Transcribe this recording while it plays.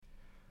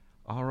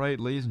All right,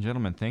 ladies and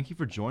gentlemen, thank you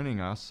for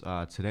joining us.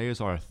 Today is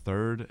our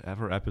third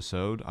ever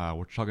episode.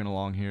 We're chugging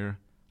along here,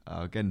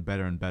 getting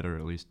better and better,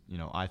 at least,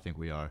 I think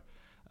we are.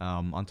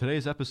 On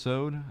today's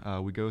episode,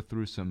 we go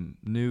through some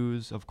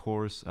news, of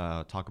course,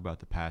 talk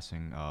about the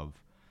passing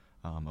of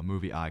a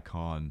movie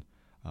icon,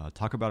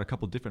 talk about a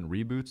couple different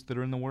reboots that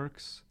are in the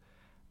works,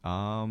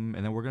 and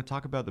then we're going to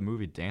talk about the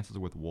movie Dances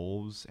with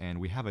Wolves, and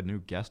we have a new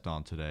guest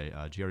on today,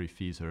 Jerry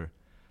Feaser.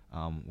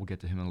 We'll get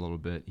to him in a little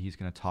bit. He's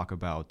going to talk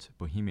about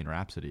Bohemian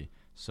Rhapsody.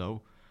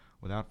 So,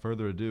 without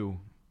further ado,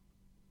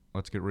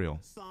 let's get real.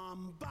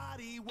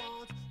 Somebody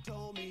once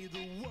told me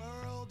the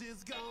world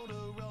is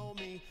gonna roll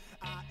me.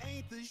 I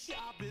ain't the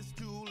sharpest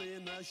tool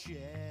in the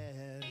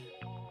shed.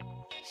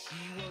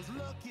 She was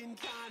looking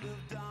kind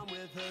of dumb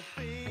with her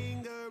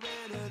finger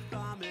and her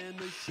thumb in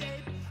the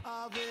shape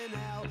of an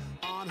L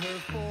on her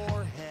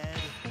forehead.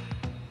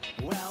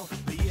 Well,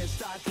 the years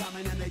start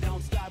coming and they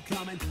don't stop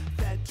coming.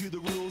 Fed to the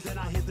rules and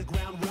I hit the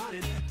ground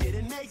running.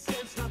 Didn't make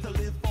sense not to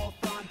live for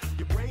fun.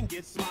 Your brain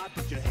gets smart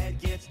but your head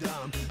gets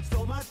dumb.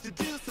 So much to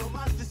do, so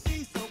much to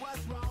see. So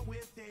what's wrong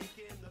with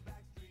taking the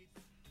back streets?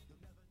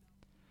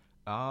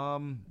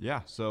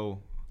 Yeah, so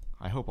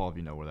I hope all of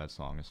you know where that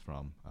song is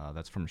from.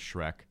 That's from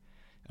Shrek.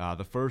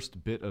 The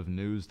first bit of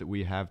news that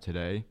we have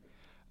today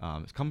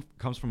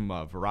comes from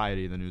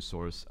Variety, the news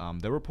source.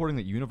 They're reporting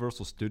that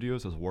Universal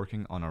Studios is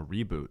working on a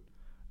reboot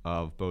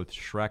of both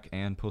Shrek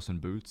and Puss in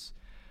Boots.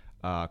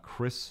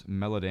 Chris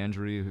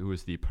Meledandri, who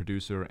is the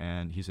producer,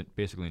 and he's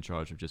basically in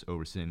charge of just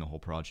overseeing the whole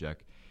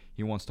project.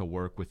 He wants to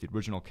work with the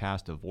original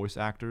cast of voice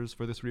actors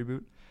for this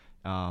reboot.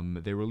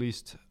 They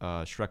released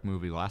a Shrek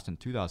movie last in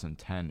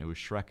 2010. It was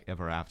Shrek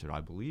Ever After.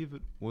 I believe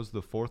it was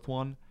the fourth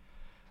one.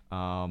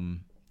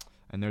 And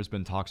there's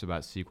been talks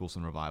about sequels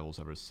and revivals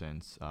ever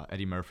since.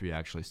 Eddie Murphy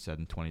actually said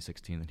in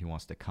 2016 that he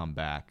wants to come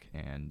back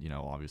and,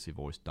 obviously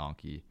voice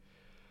Donkey.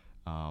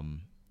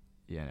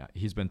 Yeah,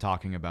 he's been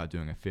talking about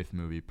doing a fifth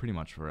movie pretty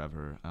much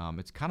forever.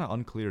 It's kind of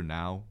unclear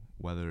now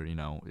whether,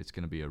 it's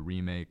going to be a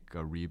remake, a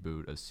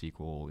reboot, a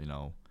sequel,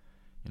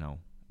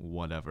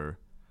 whatever.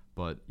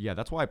 But, yeah,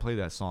 that's why I played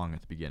that song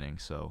at the beginning.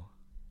 So,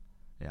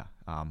 yeah,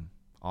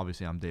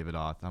 obviously I'm David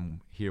Oth.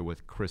 I'm here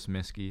with Chris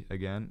Miskey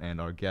again.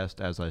 And our guest,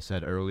 as I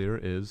said earlier,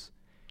 is...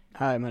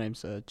 Hi, my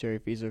name's Jerry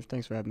Feaser.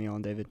 Thanks for having me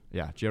on, David.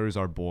 Yeah, Jerry's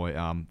our boy.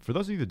 For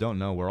those of you that don't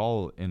know, we're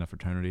all in a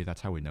fraternity. That's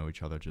how we know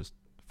each other, just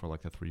for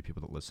like the three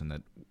people that listen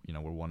that,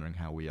 we're wondering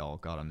how we all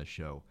got on the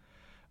show.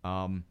 So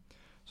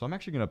I'm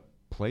actually going to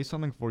play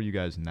something for you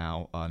guys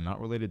now,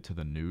 not related to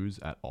the news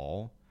at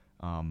all,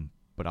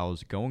 but I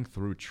was going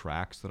through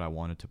tracks that I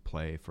wanted to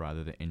play for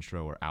either the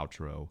intro or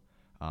outro,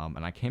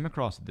 and I came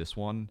across this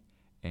one,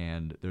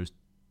 and there's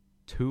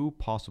two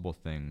possible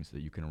things that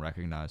you can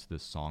recognize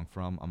this song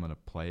from. I'm going to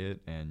play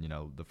it, and,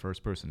 the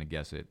first person to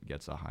guess it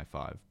gets a high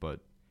five, but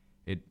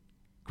it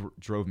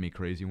drove me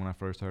crazy when I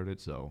first heard it,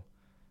 so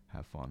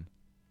have fun.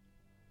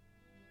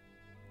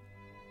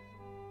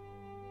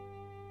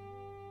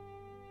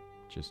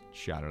 Just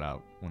shout it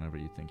out whenever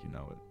you think you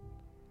know it.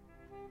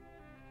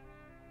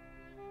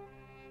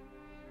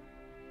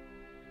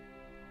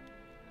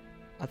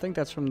 I think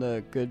that's from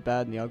the Good,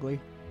 Bad, and the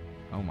Ugly.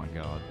 Oh my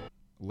God.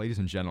 Ladies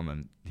and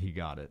gentlemen, he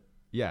got it.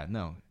 Yeah,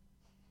 no.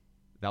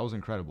 That was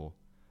incredible.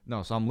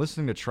 No, so I'm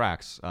listening to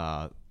tracks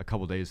a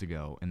couple days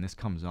ago, and this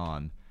comes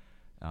on.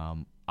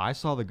 I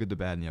saw the Good, the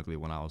Bad, and the Ugly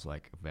when I was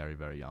like very,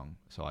 very young,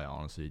 so I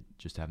honestly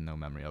just have no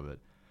memory of it.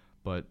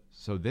 But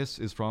so this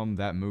is from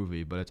that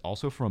movie, but it's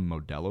also from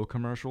Modelo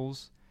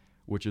commercials,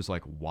 which is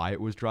like why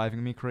it was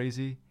driving me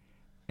crazy.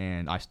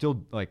 And I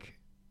still, like,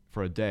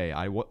 for a day,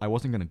 I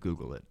wasn't going to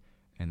Google it.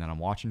 And then I'm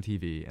watching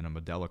TV and a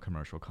Modelo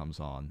commercial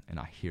comes on and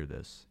I hear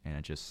this and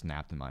it just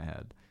snapped in my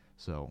head.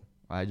 So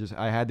I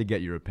had to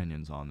get your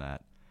opinions on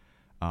that.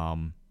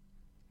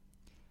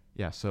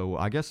 Yeah, so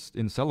I guess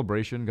in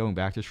celebration, going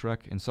back to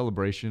Shrek, in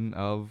celebration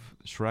of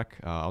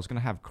Shrek, I was going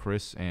to have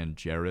Chris and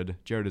Jared.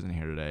 Jared isn't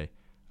here today.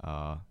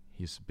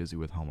 He's busy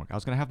with homework. I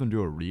was going to have them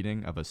do a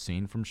reading of a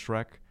scene from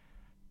Shrek.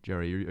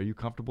 Jerry, are you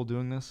comfortable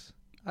doing this?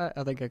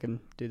 I think I can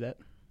do that.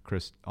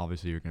 Chris,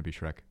 obviously you're going to be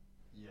Shrek.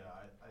 Yeah,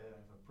 I have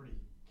a pretty...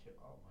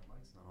 Oh, my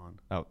mic's not on.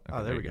 Oh, okay,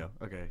 oh, there we go.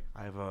 Okay,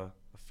 I have a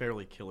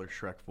fairly killer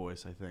Shrek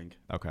voice, I think.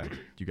 Okay. Do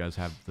you guys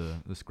have the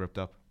script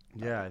up?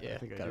 Yeah, I Yeah,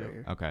 think I got do. it right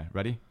here. Okay,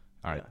 ready?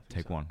 All right, Yeah, I think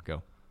take so. one,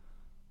 go.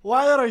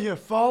 Why are you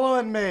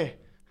following me?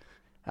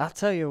 I'll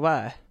tell you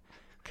why.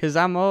 'Cause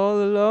I'm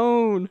all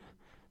alone.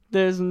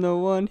 There's no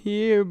one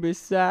here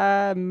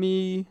beside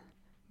me.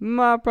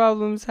 My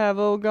problems have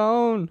all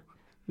gone.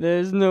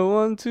 There's no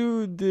one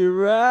to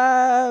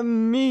deride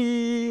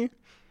me.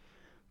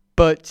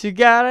 But you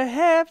gotta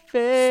have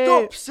faith.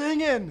 Stop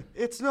singing!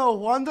 It's no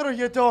wonder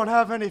you don't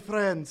have any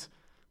friends.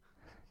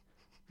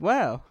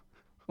 Wow.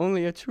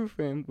 Only a true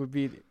friend would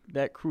be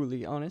that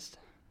cruelly honest.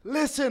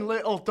 Listen,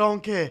 little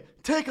donkey,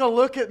 take a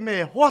look at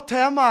me. What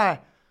am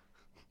I?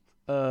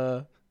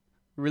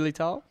 Really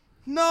tall?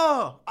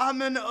 No, I'm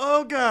an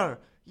ogre.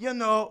 You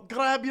know,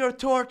 grab your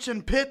torch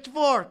and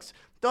pitchforks.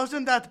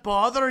 Doesn't that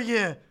bother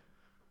you?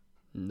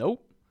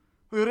 Nope.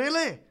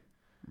 Really?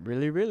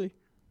 Really, really.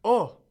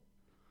 Oh.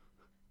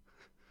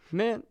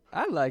 Man,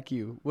 I like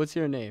you. What's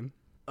your name?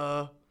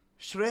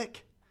 Shrek.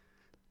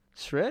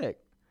 Shrek.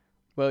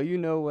 Well, you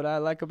know what I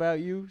like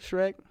about you,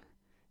 Shrek?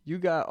 You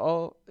got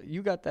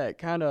that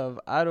kind of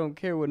I don't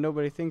care what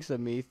nobody thinks of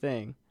me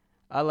thing.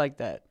 I like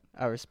that.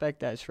 I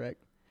respect that, Shrek.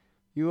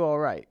 You all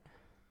right.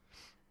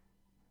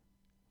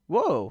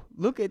 Whoa,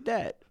 look at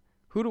that.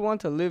 Who'd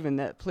want to live in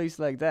that place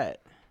like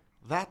that?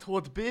 That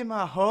would be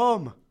my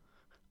home.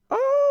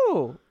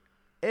 Oh,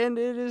 and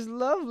it is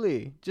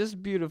lovely.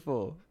 Just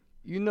beautiful.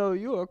 You know,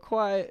 you are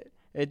quite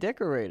a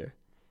decorator.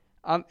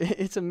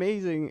 It's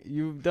amazing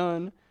you've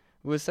done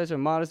with such a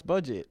modest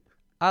budget.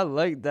 I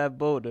like that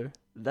boulder.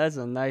 That's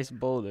a nice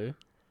boulder.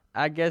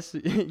 I guess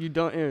you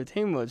don't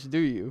entertain much, do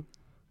you?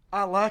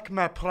 I like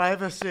my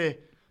privacy.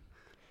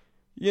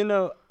 You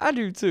know, I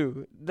do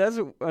too. That's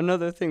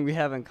another thing we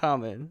have in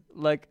common.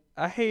 Like,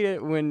 I hate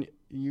it when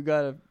you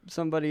got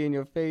somebody in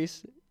your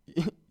face.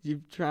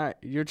 You're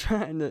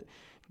trying to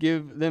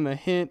give them a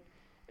hint,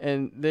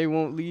 and they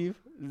won't leave.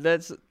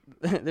 There's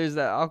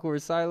that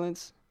awkward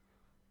silence.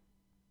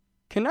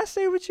 Can I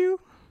stay with you?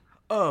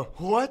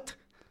 What?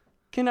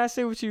 Can I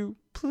stay with you,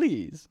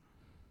 please?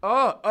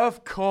 Oh,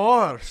 of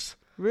course.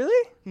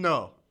 Really?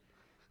 No.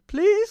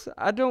 Please?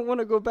 I don't want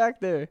to go back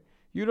there.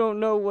 You don't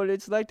know what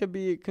it's like to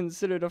be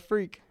considered a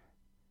freak.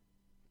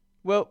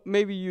 Well,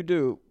 maybe you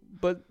do,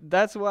 but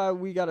that's why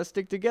we gotta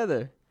stick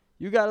together.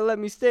 You gotta let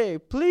me stay.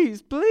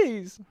 Please,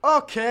 please.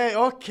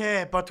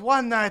 Okay, but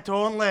one night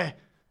only.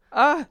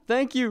 Ah,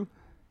 thank you.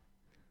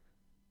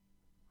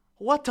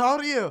 What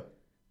are you?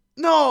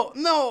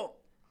 No.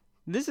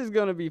 This is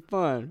gonna be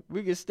fun.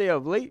 We can stay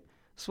up late,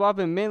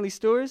 swapping manly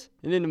stories,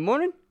 and in the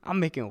morning, I'm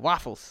making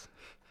waffles.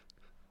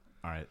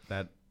 All right,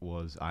 that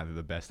was either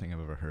the best thing I've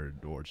ever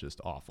heard or just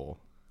awful.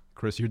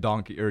 Chris, your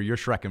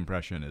Shrek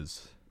impression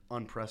is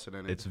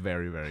unprecedented. It's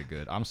very, very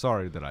good. I'm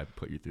sorry that I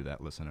put you through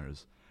that,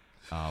 listeners.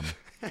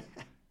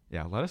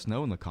 Yeah, let us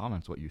know in the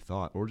comments what you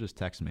thought, or just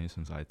text me,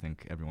 since I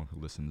think everyone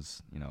who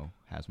listens,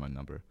 has my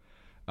number.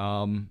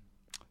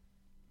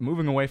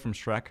 Moving away from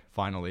Shrek,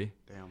 finally,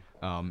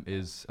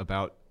 is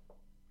about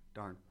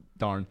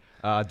darn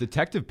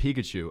Detective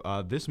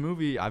Pikachu. This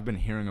movie I've been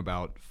hearing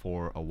about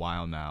for a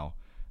while now,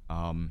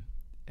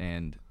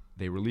 and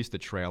they released the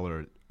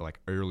trailer like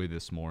early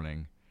this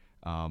morning.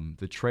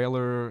 The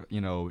trailer,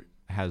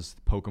 has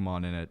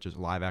Pokemon in it, just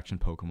live action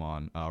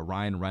Pokemon.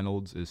 Ryan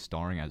Reynolds is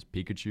starring as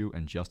Pikachu,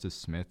 and Justice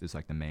Smith is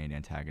like the main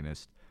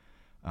antagonist.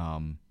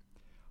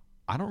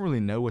 I don't really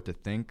know what to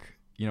think.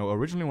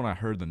 Originally when I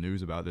heard the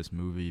news about this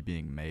movie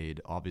being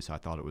made, obviously I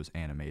thought it was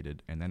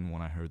animated, and then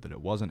when I heard that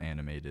it wasn't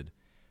animated,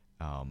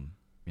 I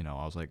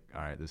was like,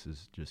 all right, this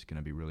is just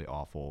gonna be really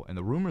awful. And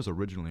the rumors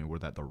originally were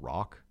that The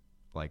Rock,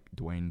 like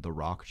Dwayne The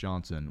Rock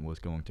Johnson, was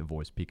going to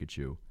voice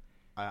Pikachu.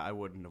 I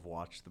wouldn't have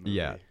watched the movie.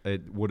 Yeah,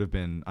 it would have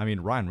been. I mean,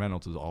 Ryan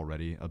Reynolds is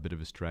already a bit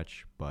of a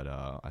stretch, but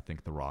I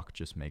think The Rock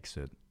just makes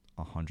it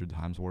 100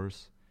 times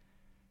worse.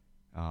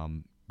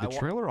 The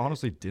trailer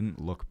honestly didn't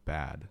look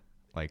bad.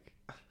 Like,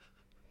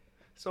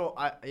 so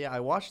I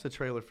watched the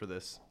trailer for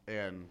this,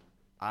 and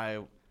I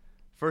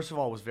first of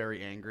all was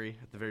very angry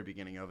at the very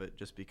beginning of it,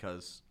 just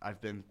because I've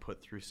been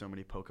put through so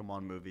many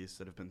Pokemon movies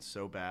that have been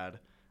so bad,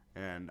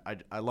 and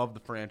I love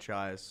the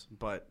franchise,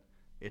 but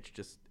it's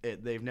just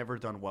they've never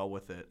done well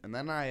with it. And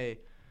then I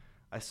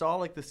saw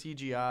like the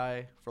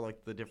CGI for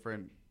like the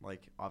different,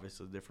 like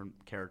obviously the different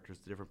characters,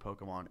 the different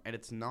Pokemon, and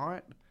it's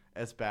not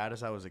as bad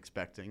as I was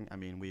expecting. I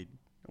mean,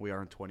 we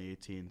are in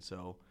 2018,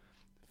 so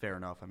fair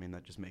enough. I mean,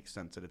 that just makes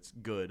sense that it's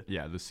good.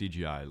 Yeah, the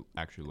CGI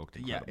actually looked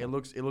incredible. Yeah,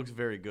 it looks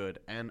very good,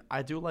 and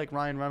I do like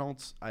Ryan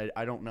Reynolds.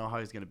 I don't know how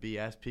he's gonna be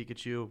as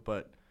Pikachu,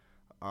 but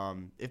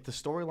if the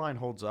storyline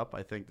holds up,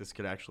 I think this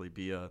could actually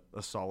be a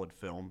solid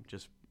film,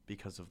 just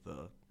because of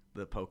the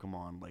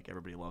Pokemon, like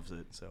everybody loves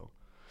it. So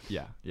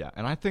yeah,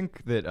 and I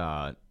think that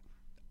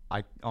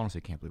I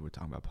honestly can't believe we're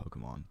talking about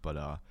Pokemon,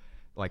 but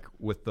like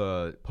with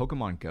the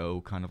Pokemon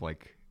Go kind of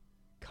like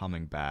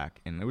coming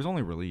back, and it was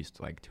only released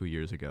like 2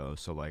 years ago,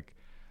 so like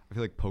I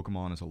feel like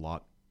Pokemon is a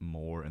lot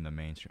more in the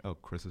mainstream. Oh,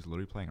 Chris is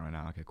literally playing right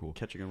now. Okay, cool.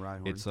 Catching a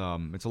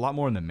Rhyhorn. It's a lot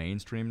more in the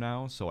mainstream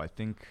now, so I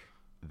think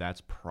that's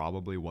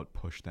probably what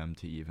pushed them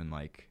to even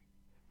like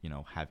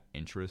have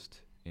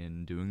interest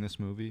in doing this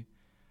movie.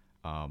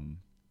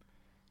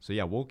 So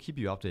yeah, we'll keep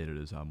you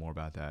updated as more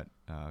about that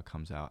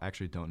comes out. I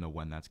actually don't know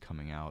when that's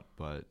coming out,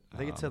 but I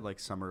think it said like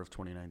summer of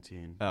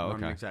 2019. Oh, Not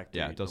okay. an exact date,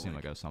 Yeah, it does but seem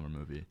like a summer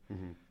movie.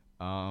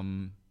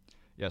 Mm-hmm.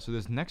 Yeah, so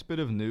this next bit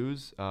of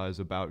news is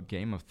about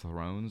Game of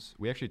Thrones.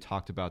 We actually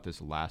talked about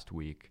this last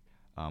week.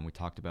 We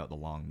talked about The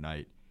Long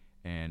Night,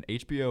 and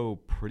HBO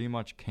pretty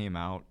much came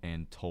out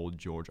and told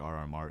George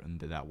R.R. Martin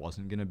that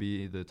wasn't going to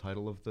be the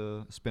title of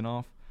the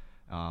spinoff.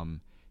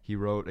 He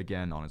wrote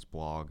again on his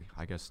blog,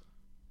 I guess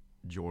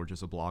George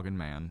is a blogging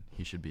man.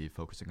 He should be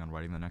focusing on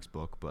writing the next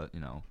book, but,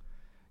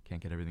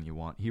 can't get everything you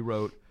want. He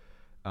wrote,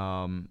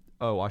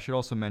 I should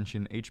also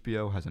mention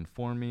HBO has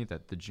informed me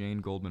that the Jane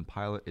Goldman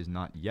pilot is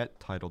not yet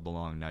titled The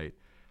Long Night.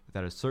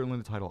 That is certainly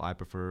the title I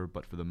prefer,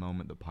 but for the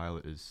moment the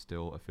pilot is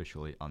still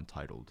officially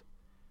untitled.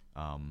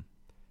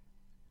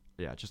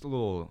 Yeah, just a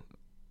little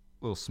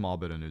little small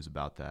bit of news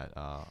about that.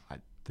 I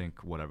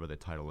think whatever they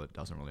title it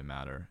doesn't really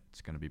matter.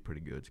 It's going to be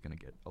pretty good. It's going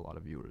to get a lot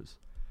of viewers.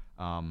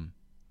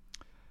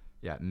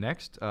 Yeah,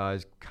 next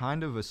is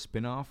kind of a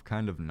spin-off,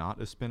 kind of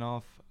not a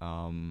spin-off.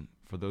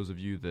 For those of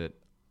you that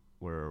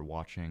were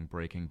watching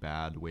Breaking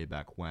Bad way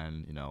back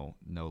when, know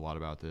a lot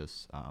about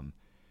this,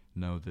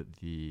 know that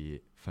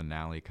the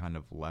finale kind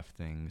of left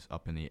things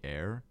up in the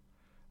air.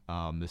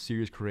 The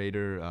series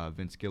creator,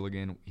 Vince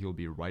Gilligan, he'll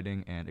be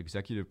writing and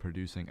executive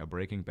producing a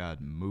Breaking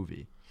Bad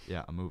movie.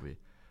 Yeah, a movie.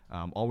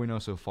 All we know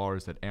so far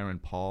is that Aaron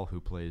Paul, who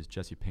plays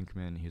Jesse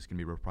Pinkman, he's going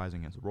to be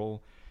reprising his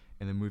role,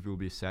 and the movie will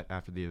be set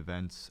after the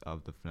events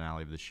of the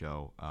finale of the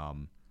show.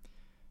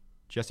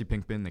 Jesse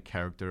Pinkman, the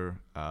character,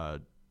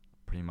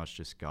 pretty much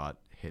just got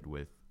hit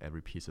with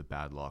every piece of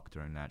bad luck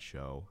during that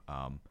show.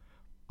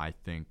 I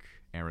think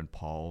Aaron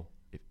Paul,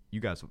 if you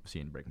guys have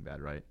seen Breaking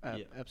Bad, right?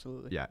 Yeah.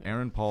 Absolutely. Yeah,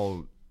 Aaron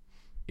Paul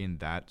in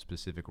that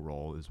specific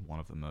role is one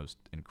of the most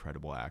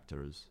incredible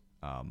actors.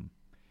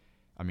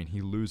 I mean,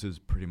 he loses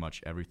pretty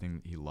much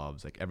everything he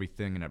loves, like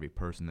everything and every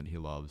person that he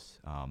loves.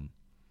 I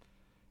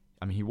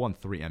mean, he won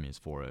 3 Emmys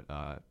for it.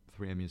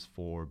 3 Emmys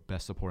for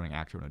Best Supporting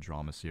Actor in a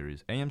Drama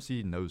Series.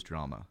 AMC knows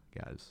drama,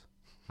 guys.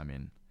 I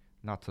mean,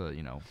 not to,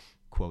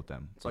 quote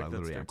them. It's like I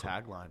that's literally their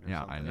am tagline. Or yeah,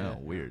 something. I know.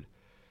 Yeah. Weird.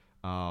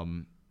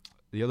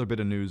 The other bit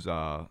of news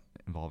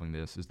involving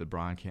this is that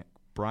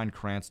Bryan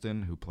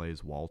Cranston, who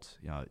plays Walt,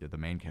 the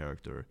main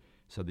character,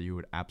 said that he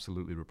would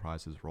absolutely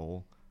reprise his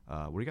role.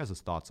 What are you guys'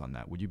 thoughts on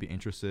that? Would you be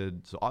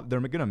interested? So they're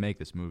going to make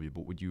this movie,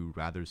 but would you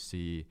rather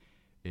see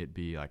it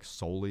be like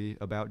solely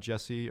about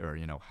Jesse, or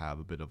have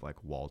a bit of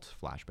like Walt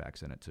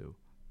flashbacks in it too?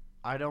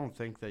 I don't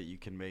think that you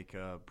can make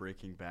a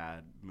Breaking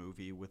Bad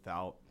movie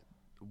without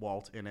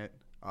Walt in it.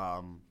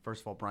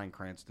 First of all, Bryan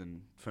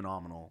Cranston,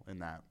 phenomenal in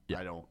that. Yeah.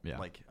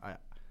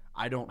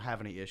 I don't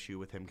have any issue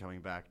with him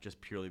coming back just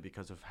purely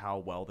because of how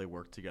well they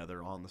work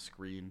together on the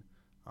screen.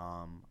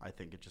 I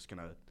think it's just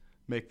gonna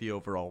make the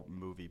overall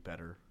movie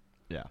better.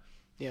 Yeah.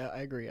 Yeah, I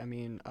agree. I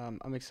mean,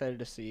 I'm excited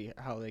to see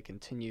how they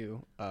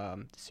continue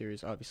the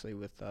series, obviously,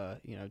 with,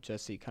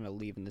 Jesse kind of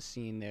leaving the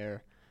scene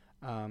there.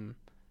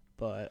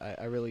 But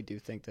I really do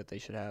think that they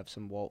should have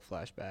some Walt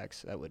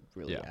flashbacks that would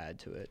really add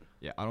to it.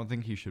 Yeah, I don't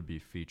think he should be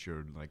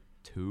featured like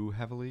too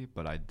heavily,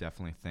 but I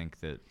definitely think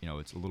that,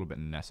 it's a little bit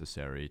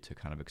necessary to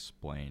kind of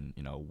explain,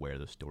 where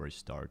the story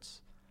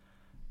starts.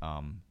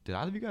 Did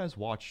either of you guys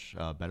watch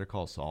Better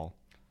Call Saul?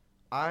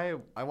 I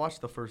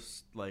watched the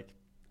first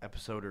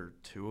episode or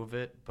 2 of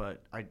it,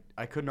 but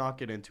I could not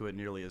get into it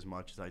nearly as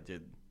much as I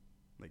did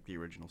the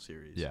original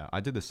series. Yeah,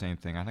 I did the same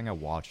thing. I think I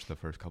watched the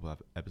first couple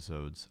of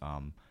episodes.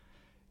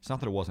 It's not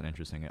that it wasn't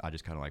interesting. I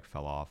just kind of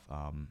fell off.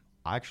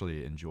 I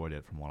actually enjoyed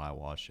it from what I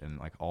watched,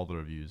 and all the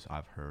reviews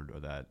I've heard are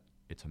that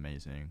it's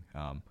amazing.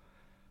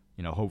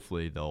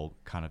 Hopefully they'll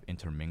kind of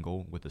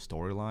intermingle with the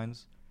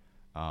storylines.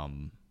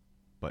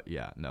 But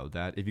yeah, no,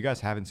 that if you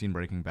guys haven't seen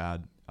Breaking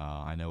Bad,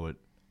 I know it.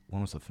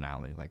 When was the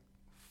finale?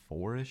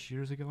 4-ish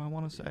years ago, I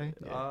want to say.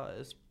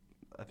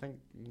 I think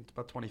it's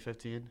about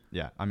 2015.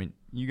 Yeah, I mean,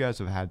 you guys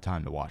have had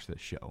time to watch this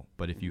show,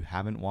 but if you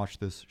haven't watched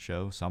this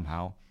show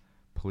somehow,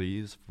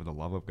 please, for the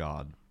love of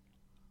God,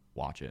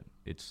 watch it.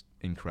 It's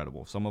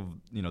incredible. Some of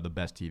the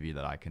best TV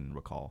that I can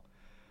recall.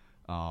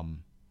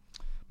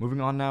 Moving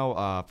on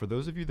now, for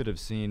those of you that have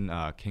seen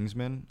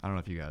Kingsman, I don't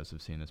know if you guys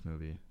have seen this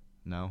movie.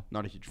 No?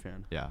 Not a huge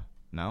fan. Yeah.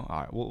 No?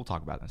 All right, we'll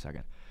talk about it in a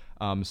second.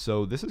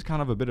 So this is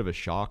kind of a bit of a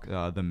shock.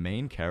 The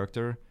main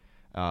character,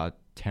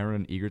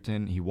 Taron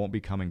Egerton, he won't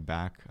be coming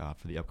back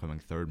for the upcoming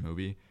 3rd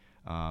movie.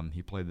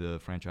 He played the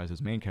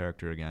franchise's main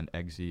character again,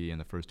 Eggsy, in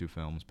the first 2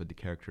 films, but the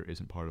character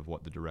isn't part of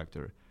what the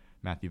director,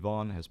 Matthew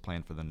Vaughn, has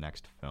planned for the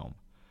next film.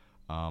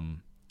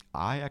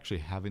 I actually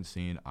haven't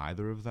seen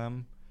either of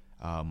them.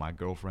 My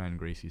girlfriend,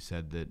 Gracie,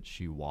 said that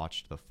she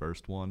watched the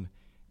first one,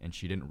 and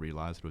she didn't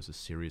realize it was a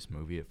serious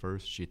movie at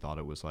first. She thought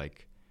it was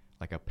like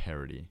a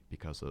parody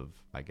because of,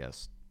 I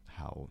guess,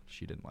 how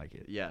she didn't like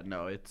it. Yeah,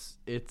 no, it's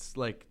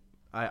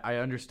I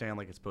understand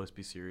it's supposed to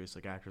be serious,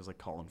 actors like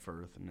Colin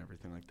Firth and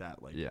everything like that.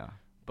 Yeah.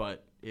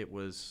 But it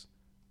was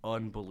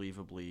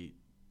unbelievably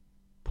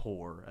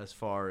poor as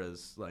far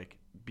as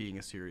being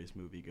a serious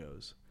movie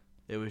goes.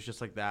 It was just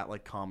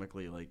that,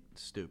 comically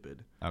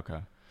stupid. Okay.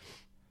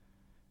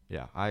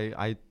 Yeah,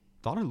 I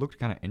thought it looked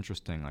kind of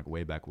interesting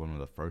way back when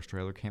the first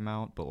trailer came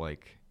out, but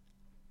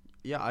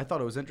yeah, I thought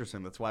it was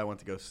interesting. That's why I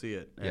went to go see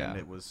it, and Yeah.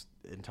 it was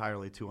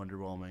entirely too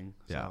underwhelming.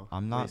 Yeah, so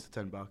I'm not- waste of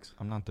 $10.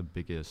 I'm not the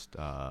biggest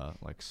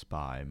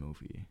spy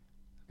movie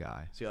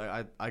guy. See,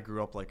 I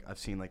grew up I've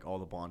seen all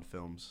the Bond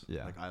films.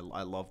 Yeah. I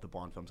love the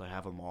Bond films. I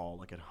have them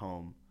all at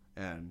home,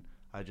 and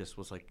I just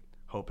was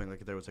hoping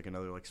there was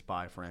another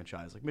spy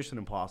franchise. Mission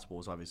Impossible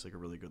was obviously a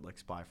really good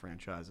spy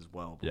franchise as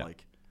well. But Yeah.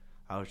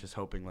 I was just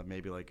hoping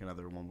maybe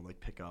another one would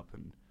pick up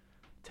and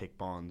take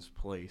Bond's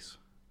place.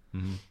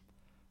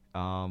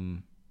 Mm-hmm.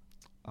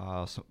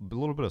 So a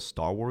little bit of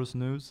Star Wars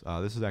news.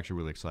 This is actually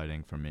really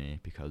exciting for me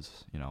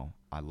because,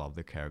 I love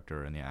the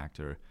character and the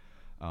actor.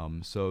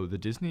 So the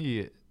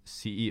Disney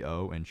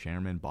CEO and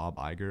chairman, Bob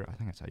Iger, I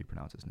think that's how you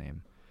pronounce his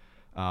name,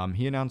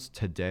 He announced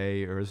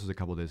today, or this was a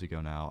couple days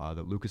ago now,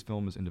 that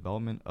Lucasfilm is in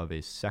development of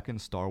a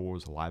second Star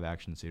Wars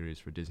live-action series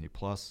for Disney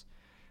Plus.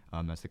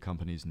 That's the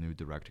company's new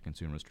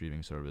direct-to-consumer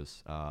streaming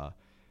service.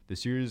 The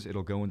series,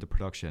 it'll go into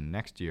production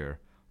next year,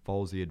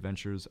 follows the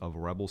adventures of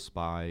rebel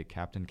spy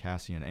Captain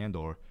Cassian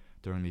Andor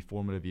during the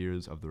formative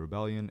years of the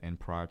rebellion and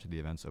prior to the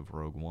events of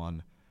Rogue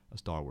One, a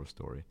Star Wars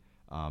story.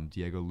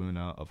 Diego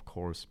Luna, of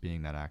course,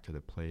 being that actor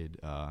that played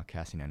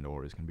Cassian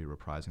Andor, is going to be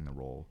reprising the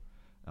role.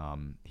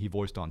 He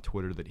voiced on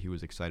Twitter that he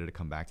was excited to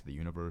come back to the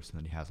universe and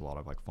that he has a lot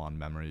of like fond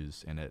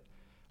memories in it.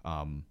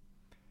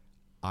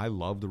 I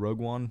loved the Rogue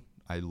One.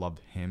 I loved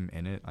him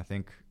in it. I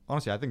think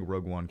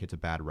Rogue One gets a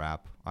bad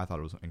rap. I thought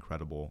it was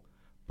incredible,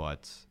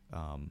 but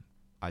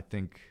I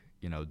think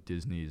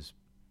Disney's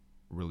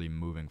really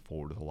moving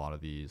forward with a lot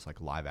of these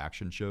like live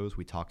action shows.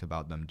 We talked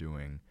about them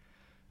doing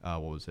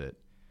what was it?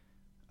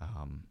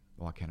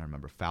 I can't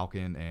remember.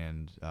 Falcon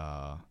and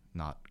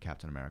not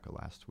Captain America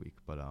last week,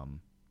 but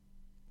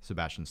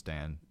Sebastian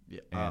Stan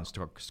and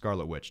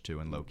Scarlet Witch too,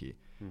 and Loki.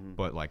 Mm-hmm.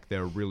 But like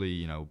they're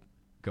really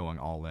going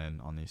all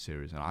in on these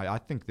series, and I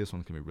think this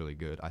one's gonna be really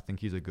good. I think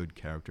he's a good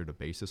character to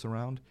base this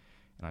around,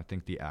 and I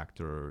think the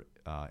actor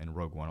in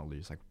Rogue One at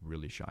least like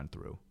really shined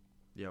through.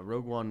 Yeah,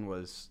 Rogue One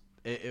was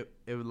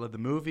the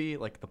movie,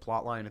 like the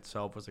plot line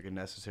itself was like a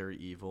necessary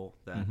evil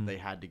that they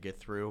had to get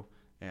through,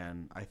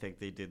 and I think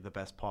they did the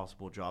best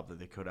possible job that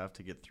they could have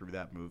to get through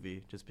that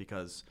movie, just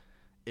because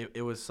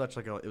it was such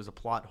like it was a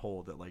plot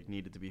hole that like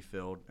needed to be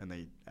filled, and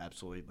they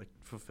absolutely like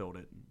fulfilled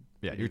it.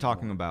 Yeah, you're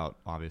talking about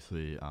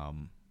obviously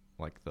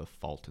like the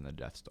fault in the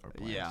Death Star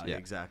plans. Yeah,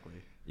 exactly.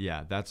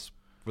 Yeah, that's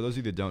for those of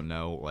you that don't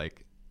know,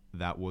 like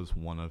that was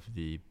one of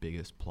the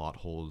biggest plot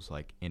holes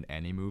like in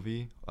any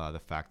movie. The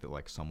fact that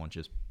like someone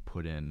just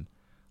put in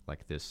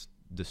like this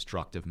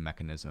destructive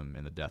mechanism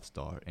in the Death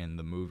Star in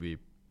the movie.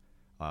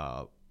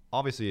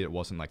 Obviously, it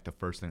wasn't like the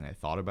first thing they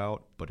thought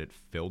about, but it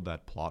filled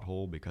that plot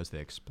hole because they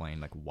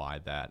explained like why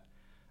that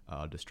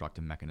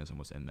destructive mechanism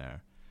was in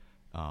there.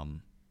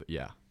 But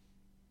yeah.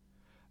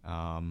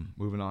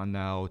 Moving on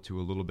now to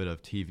a little bit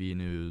of TV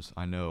news.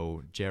 I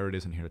know Jared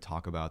isn't here to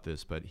talk about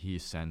this, but he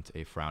sent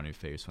a frowny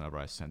face whenever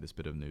I sent this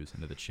bit of news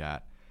into the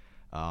chat.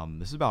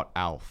 This is about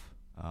Alf.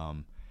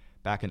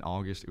 Back in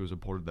August, it was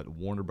reported that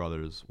Warner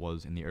Brothers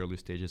was in the early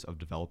stages of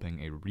developing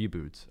a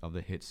reboot of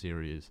the hit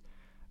series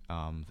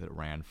that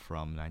ran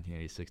from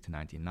 1986 to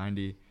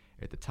 1990.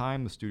 At the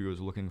time, the studio was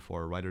looking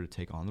for a writer to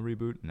take on the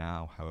reboot.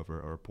 Now,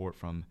 however, a report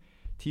from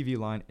TV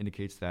Line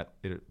indicates that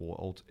it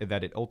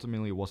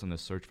ultimately wasn't a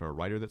search for a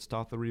writer that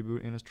stopped the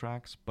reboot in its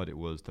tracks, but it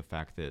was the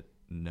fact that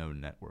no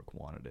network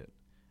wanted it.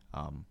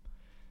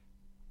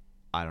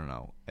 I don't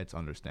know. It's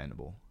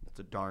understandable. It's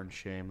a darn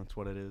shame. That's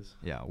what it is.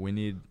 Yeah, we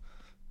need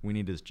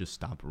to just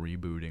stop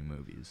rebooting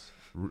movies,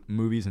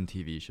 movies and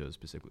TV shows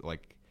specifically.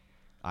 Like,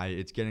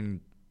 it's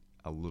getting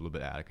a little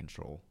bit out of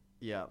control.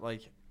 Yeah,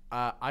 like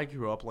I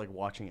grew up like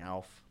watching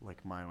Alf.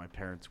 Like my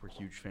parents were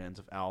huge fans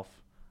of Alf.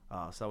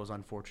 So that was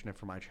unfortunate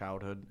for my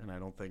childhood, and I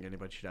don't think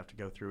anybody should have to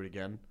go through it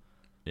again.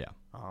 Yeah.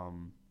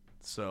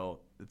 So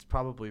it's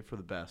probably for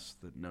the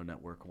best that no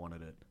network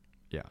wanted it.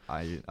 Yeah,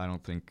 I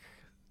don't think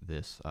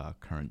this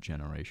current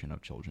generation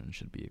of children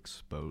should be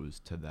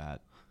exposed to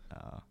that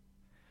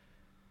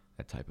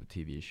type of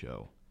TV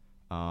show.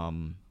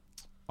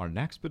 Our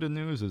next bit of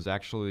news is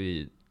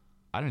actually,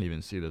 I didn't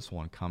even see this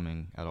one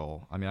coming at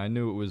all. I mean, I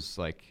knew it was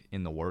like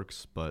in the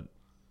works, but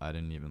I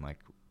didn't even like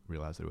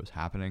realize that it was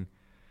happening.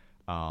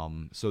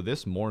 So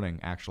this morning,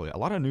 actually, a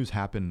lot of news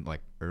happened like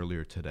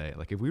earlier today.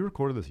 Like if we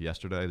recorded this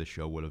yesterday, the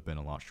show would have been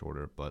a lot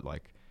shorter, but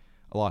like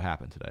a lot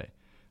happened today.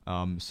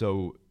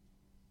 So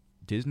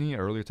Disney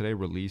earlier today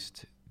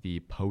released the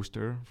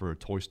poster for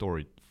Toy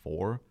Story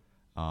 4.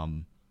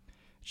 It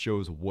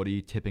shows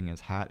Woody tipping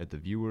his hat at the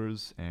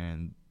viewers,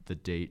 and the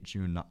date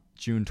June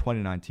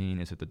 2019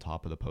 is at the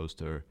top of the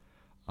poster.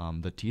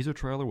 The teaser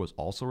trailer was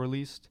also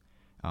released.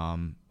 I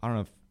don't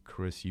know if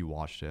Chris, you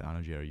watched it. I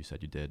know Jerry, you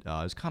said you did.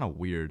 It's kind of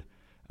weird.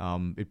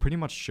 It pretty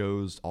much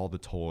shows all the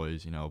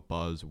toys,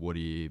 Buzz,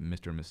 Woody,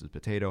 Mr. and Mrs.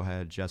 Potato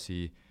Head,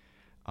 Jessie,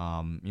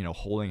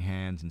 holding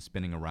hands and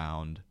spinning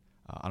around.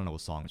 I don't know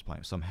what song is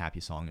playing. Some happy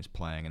song is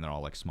playing, and they're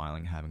all like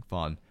smiling and having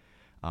fun.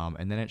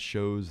 And then it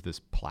shows this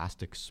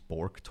plastic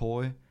spork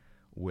toy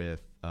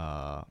with,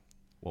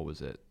 what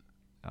was it?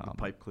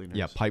 Pipe cleaners.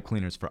 Yeah, pipe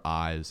cleaners for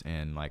eyes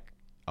and like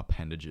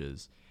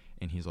appendages.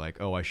 And he's like,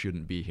 "Oh, I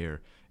shouldn't be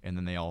here." And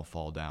then they all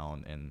fall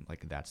down, and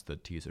like that's the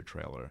teaser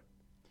trailer.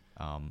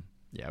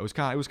 Yeah, it was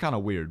kind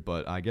of weird,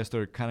 but I guess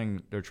they're trying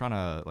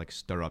to like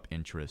stir up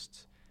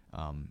interest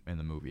in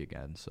the movie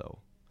again. So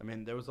I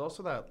mean, there was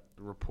also that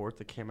report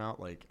that came out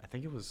like I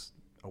think it was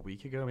a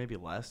week ago, maybe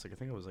less. Like I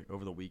think it was like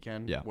over the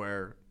weekend,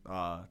 where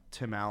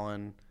Tim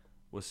Allen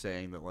was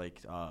saying that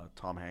like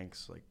Tom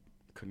Hanks like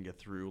couldn't get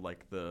through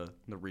like the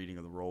reading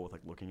of the role with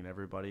like looking at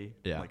everybody,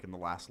 like in the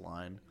last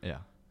line. Yeah.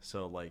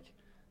 So like.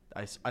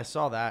 I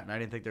saw that, and I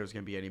didn't think there was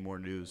going to be any more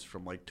news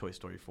from, like, Toy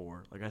Story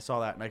 4. Like, I saw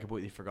that, and I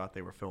completely forgot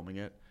they were filming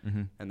it.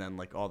 Mm-hmm. And then,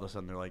 like, all of a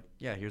sudden, they're like,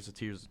 yeah, here's a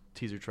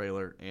teaser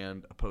trailer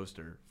and a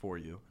poster for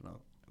you. And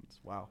it's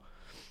wow.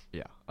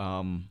 Yeah.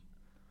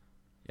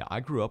 Yeah, I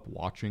grew up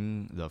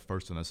watching the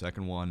first and the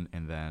second one,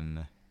 and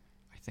then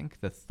I think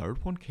the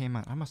third one came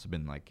out. I must have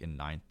been like in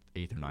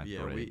eighth or ninth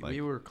Yeah, grade. we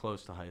were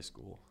close to high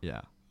school.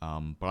 Yeah.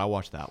 But I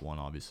watched that one.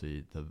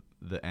 Obviously,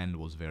 the end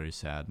was very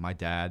sad. My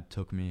dad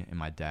took me, and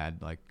my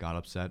dad like got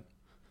upset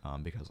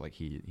because like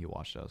he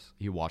watched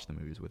the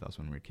movies with us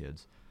when we were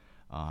kids.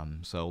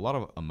 So a lot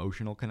of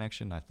emotional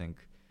connection. I think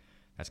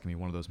that's gonna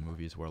be one of those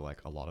movies where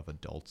like a lot of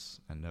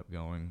adults end up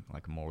going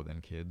like more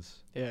than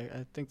kids. Yeah,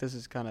 I think this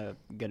is kind of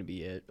gonna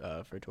be it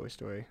for Toy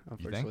Story,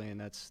 unfortunately, and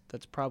that's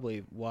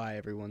probably why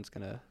everyone's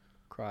gonna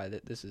cry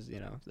that this is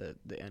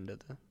the end of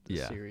the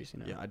series.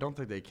 Yeah, I don't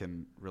think they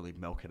can really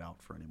milk it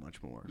out for any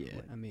much more.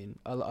 Yeah, I mean,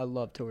 I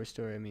love Toy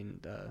Story. I mean,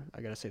 I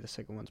gotta say the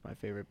second one's my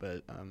favorite,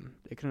 but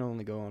it can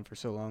only go on for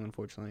so long,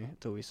 unfortunately,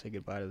 until we say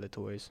goodbye to the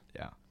toys.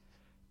 Yeah.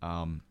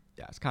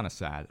 Yeah, it's kind of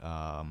sad.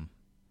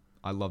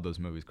 I love those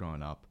movies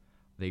growing up.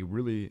 They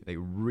really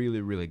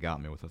got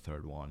me with the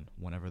third one.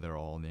 Whenever they're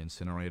all in the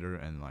incinerator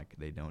and like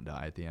they don't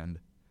die at the end,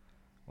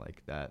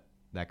 like that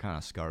kind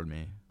of scarred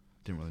me.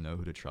 Didn't really know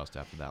who to trust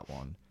after that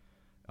one.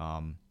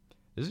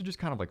 This is just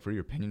kind of like for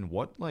your opinion.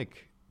 What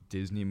like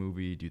Disney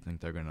movie do you think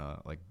they're gonna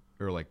like,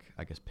 or like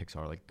I guess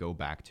Pixar like go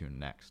back to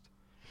next?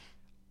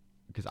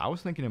 Because I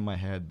was thinking in my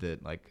head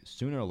that like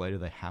sooner or later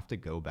they have to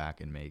go back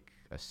and make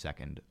a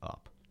second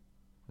Up,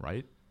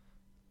 right?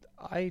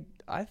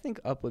 I think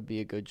Up would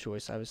be a good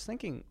choice. I was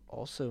thinking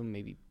also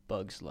maybe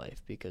Bug's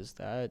Life, because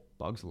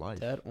Bug's Life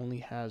that only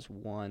has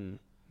one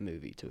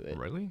movie to it.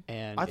 Really?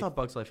 And I thought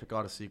Bug's Life had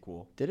got a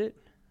sequel. Did it?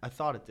 I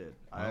thought it did.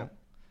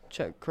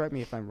 Correct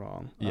me if I'm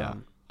wrong. Yeah.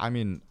 I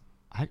mean,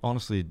 I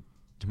honestly, do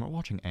you remember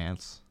watching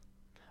Ants?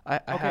 I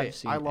have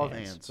seen. I love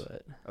Ants. Ants.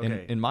 But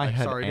Okay. In my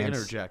head, sorry Ants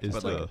to interject, is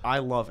but like I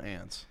love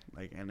ants.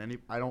 Like, and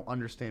I don't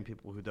understand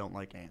people who don't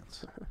like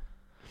ants.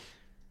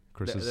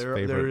 Chris's there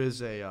favorite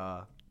is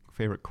a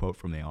favorite quote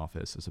from The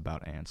Office is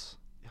about ants.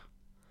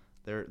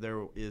 there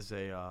is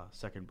a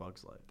second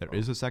Bug's Life. There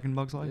is a second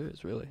Bug's Life? it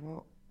is really.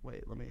 Well,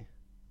 wait, let me.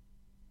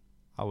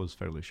 I was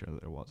fairly sure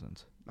that there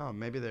wasn't. Oh,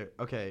 maybe there.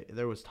 Okay,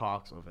 there was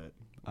talks of it.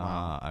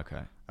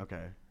 Okay.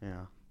 Okay,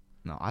 yeah.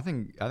 No, I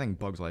think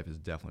Bug's Life is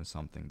definitely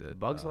something that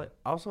Bug's Life.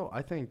 Also,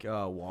 I think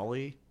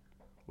Wall-E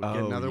would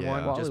get Oh, another yeah.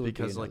 one, Wall-E just would be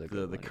because like another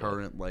good the one, yeah.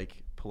 current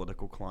like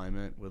political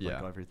climate with like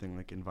Yeah. everything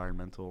like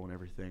environmental and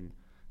everything.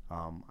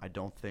 I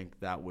don't think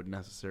that would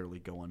necessarily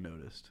go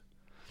unnoticed.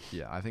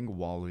 Yeah, I think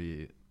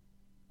Wall-E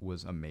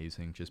was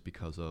amazing just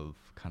because of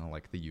kind of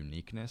like the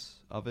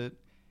uniqueness of it.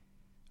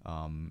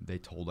 They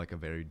told like a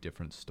very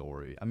different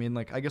story. I mean,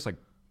 like I guess like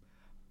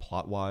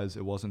plot-wise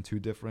it wasn't too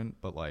different,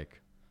 but like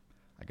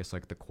I guess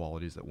like the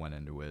qualities that went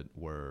into it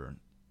were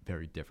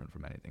very different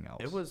from anything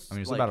else. It was, I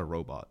mean, it's like- about a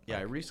robot. Yeah,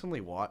 I like, recently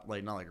watched,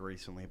 like not like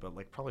recently, but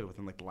like probably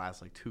within like the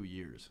last like 2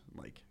 years,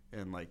 like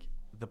and like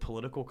the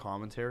political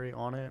commentary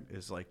on it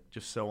is like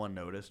just so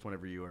unnoticed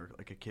whenever you are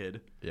like a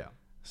kid. yeah.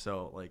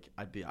 So like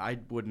I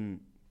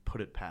wouldn't put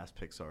it past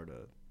Pixar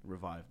to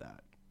revive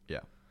that.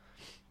 Yeah.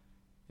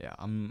 Yeah,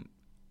 I'm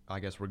I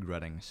guess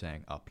regretting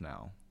saying Up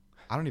now.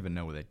 I don't even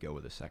know where they'd go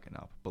with a second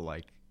Up, but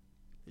like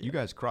you Yeah.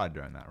 guys cried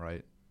during that,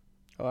 right?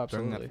 Oh,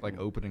 During absolutely. that like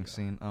opening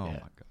scene. Oh Yeah. my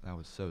god, that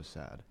was so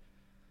sad.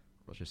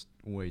 It was just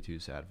way too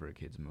sad for a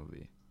kids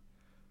movie.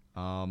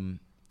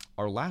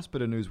 Our last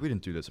bit of news, we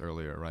didn't do this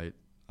earlier, right?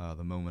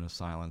 The moment of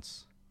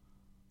silence.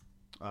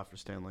 For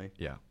Stanley.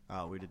 Yeah.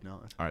 We did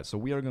not. All right, so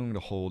we are going to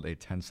hold a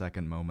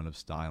 10-second moment of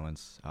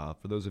silence.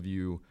 For those of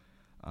you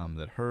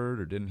that heard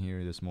or didn't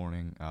hear this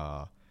morning,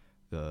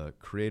 the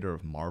creator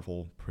of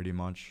Marvel, pretty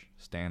much,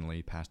 Stan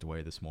Lee, passed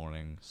away this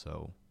morning.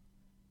 So,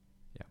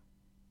 yeah.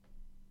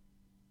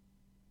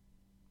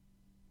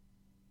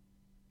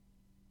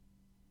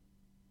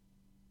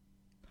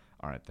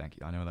 All right, thank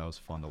you. I know that was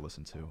fun to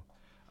listen to.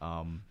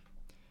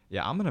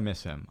 Yeah, I'm going to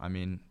miss him. I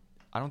mean,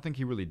 I don't think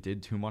he really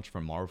did too much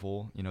for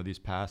Marvel, these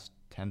past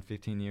 10,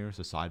 15 years,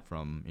 aside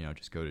from,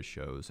 just go to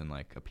shows and,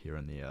 like, appear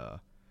in the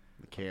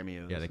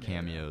cameos. Yeah, the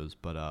cameos.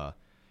 But,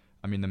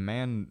 I mean, the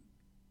man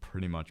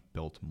pretty much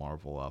built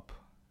Marvel up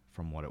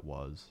from what it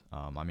was.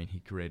 I mean, he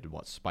created,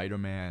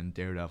 Spider-Man,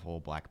 Daredevil,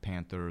 Black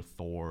Panther,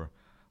 Thor.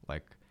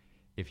 Like,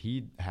 if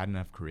he hadn't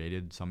have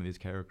created some of these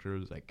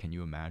characters, like, can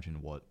you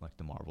imagine what, like,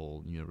 the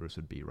Marvel universe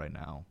would be right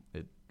now?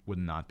 It would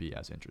not be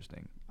as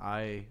interesting.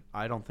 I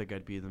don't think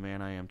I'd be the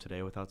man I am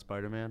today without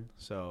Spider-Man.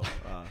 So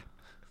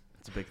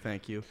it's a big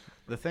thank you.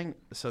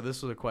 So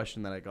this was a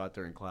question that I got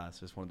during class. I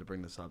just wanted to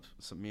bring this up.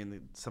 So me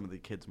and some of the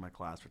kids in my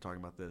class were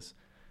talking about this.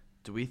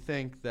 Do we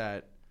think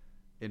that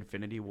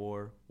Infinity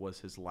War was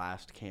his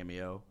last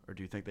cameo, or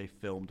do you think they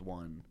filmed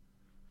one?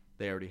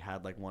 They already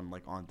had like one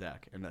like on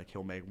deck, and like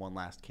he'll make one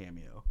last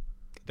cameo.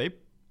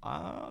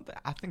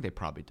 I think they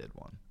probably did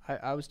one.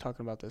 I was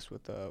talking about this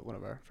with one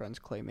of our friends,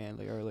 Clay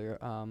Manley, earlier,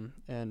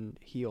 and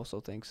he also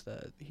thinks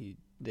that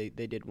they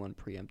did one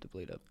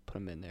preemptively to put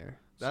him in there.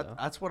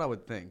 That's what I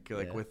would think.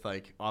 Like Yeah. with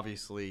like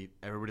obviously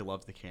everybody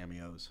loves the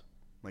cameos.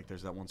 Like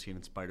there's that one scene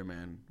in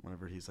Spider-Man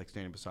whenever he's like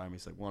standing beside me.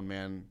 He's like, one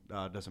man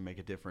doesn't make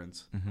a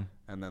difference, Mm-hmm.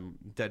 and then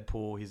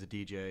Deadpool, he's a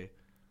DJ.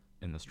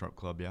 In the strip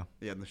club, yeah.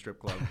 Yeah, in the strip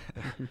club.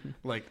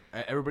 Like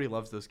everybody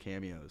loves those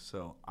cameos,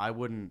 so I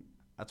wouldn't.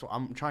 That's what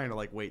I'm trying to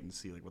like wait and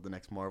see like what the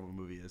next Marvel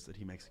movie is that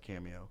he makes a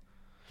cameo.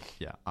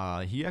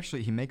 Yeah.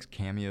 He makes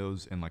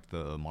cameos in like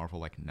the Marvel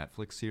like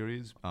Netflix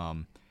series.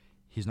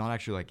 He's not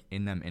actually like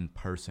in them in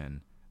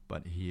person,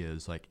 but he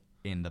is like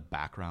in the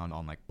background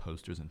on like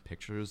posters and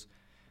pictures.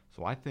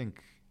 So I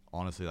think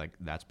honestly like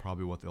that's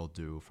probably what they'll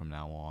do from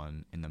now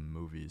on in the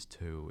movies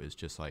too, is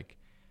just like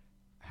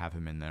have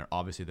him in there.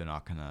 Obviously they're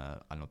not gonna,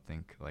 I don't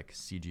think, like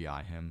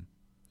CGI him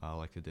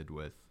like they did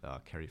with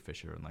Carrie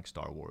Fisher and like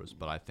Star Wars,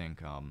 but I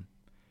think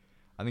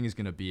he's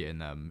gonna be in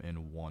them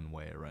in one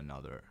way or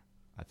another.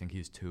 I think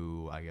he's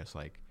too, I guess,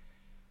 like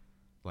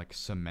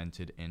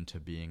cemented into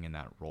being in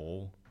that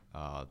role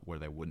where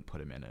they wouldn't put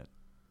him in it.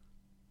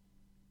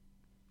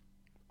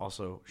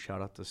 Also,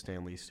 shout out to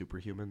Stan Lee's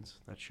Superhumans.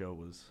 That show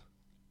was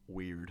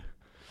weird.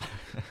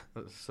 It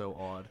was so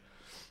odd.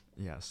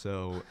 Yeah,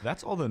 so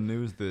that's all the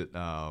news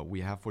that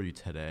we have for you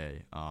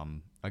today.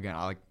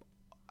 Again,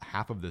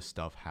 half of this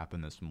stuff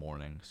happened this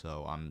morning,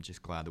 so I'm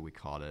just glad that we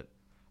caught it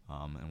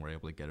and we're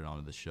able to get it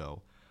onto the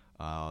show.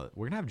 We're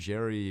going to have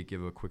Jerry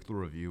give a quick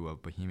little review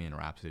of Bohemian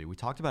Rhapsody. We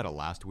talked about it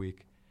last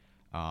week,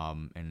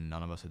 and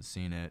none of us had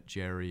seen it.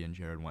 Jerry and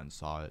Jared went and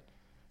saw it.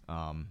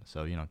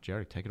 So,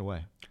 Jerry, take it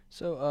away.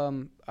 So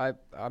I'm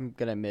going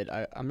to admit,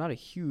 I'm not a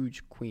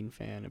huge Queen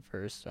fan at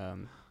first.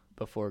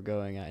 Before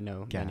going, I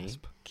know many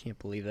can't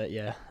believe that,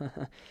 yeah.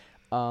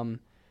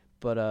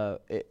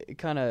 But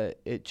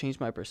it changed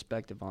my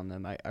perspective on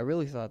them. I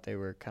really thought they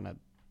were kind of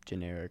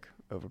generic,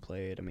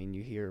 overplayed. I mean,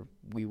 you hear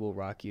 "We Will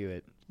Rock You"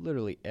 at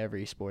literally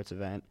every sports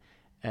event,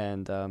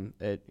 and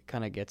it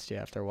kind of gets to you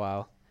after a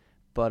while.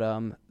 But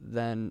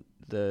then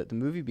the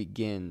movie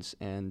begins,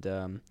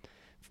 and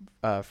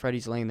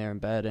Freddie's laying there in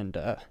bed, and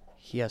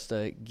he has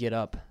to get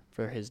up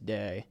for his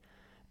day.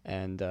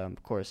 And,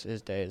 of course,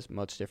 his day is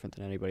much different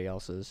than anybody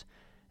else's.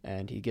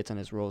 And he gets in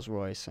his Rolls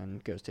Royce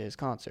and goes to his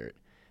concert.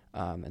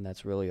 And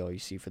that's really all you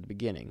see for the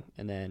beginning.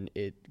 And then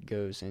it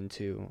goes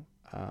into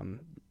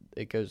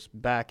it goes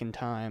back in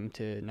time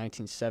to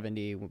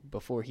 1970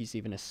 before he's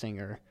even a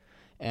singer.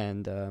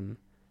 And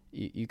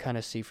you kind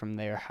of see from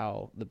there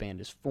how the band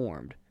is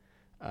formed.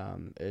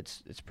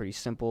 It's pretty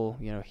simple.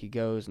 He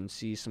goes and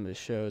sees some of the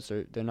shows.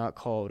 They're not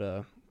called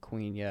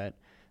Queen yet.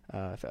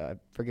 I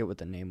forget what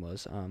the name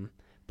was.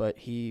 But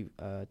he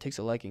takes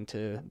a liking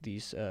to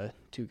these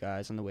two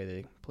guys and the way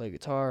they play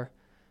guitar.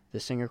 The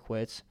singer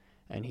quits,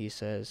 and he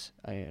says,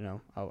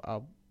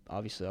 I'll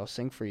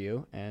sing for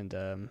you."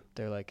 And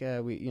they're like, "Yeah,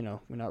 we're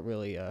not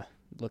really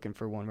looking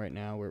for one right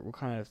now. We're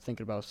kind of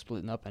thinking about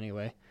splitting up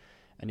anyway."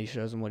 And he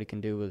shows them what he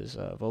can do with his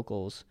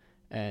vocals,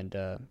 and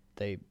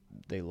they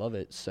love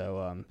it.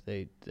 So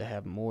they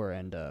have more,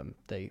 and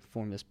they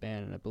form this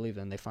band, and I believe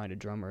then they find a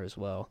drummer as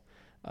well,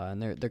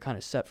 and they're kind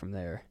of set from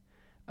there.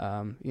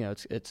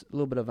 It's a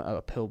little bit of an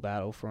uphill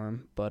battle for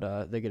them,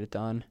 but they get it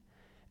done,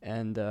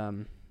 and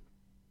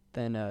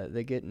then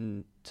they get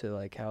into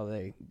like how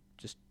they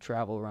just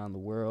travel around the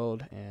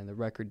world and the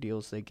record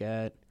deals they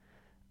get,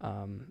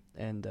 and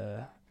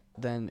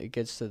then it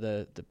gets to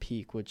the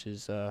peak, which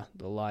is the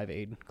Live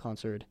Aid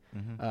concert,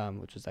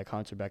 which was that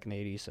concert back in the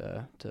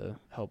 80s to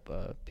help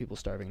people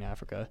starving in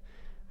Africa,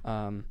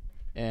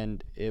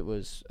 and it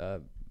was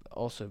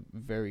also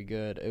very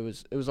good. It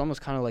was almost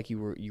kind of like you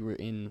were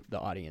in the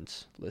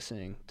audience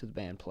listening to the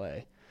band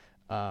play.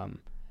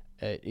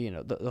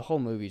 The whole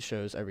movie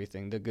shows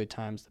everything, the good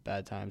times, the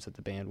bad times that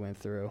the band went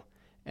through,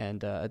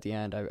 and at the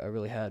end I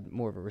really had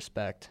more of a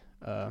respect,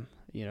 and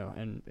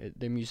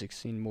their music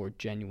seemed more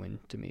genuine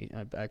to me.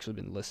 I've actually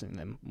been listening to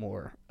them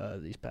more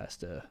this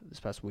past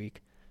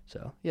week.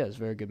 So yeah, it's a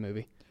very good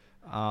movie.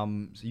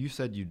 So you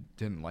said you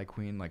didn't like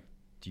Queen. Like,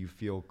 do you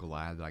feel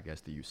glad, I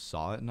guess, that you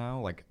saw it now?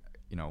 Like,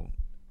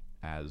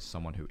 as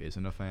someone who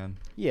isn't a fan?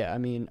 Yeah, I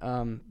mean,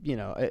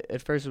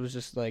 at first it was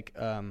just like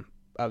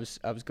I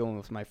was going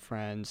with my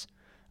friends.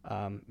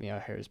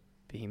 Here's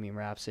Bohemian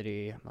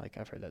Rhapsody. Like,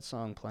 I've heard that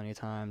song plenty of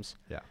times.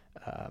 Yeah.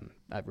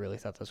 I really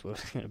thought that's what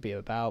it was going to be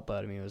about,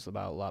 but I mean, it was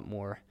about a lot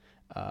more.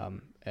 I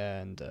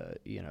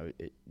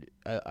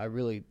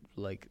really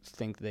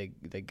think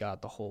they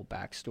got the whole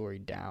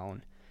backstory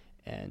down,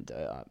 and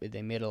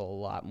they made it a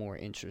lot more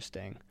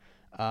interesting.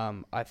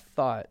 I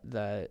thought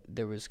that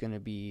there was going to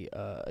be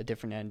a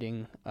different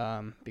ending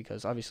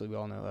because obviously we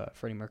all know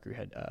Freddie Mercury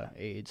had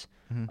AIDS,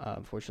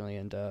 unfortunately,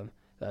 and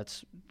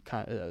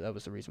that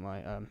was the reason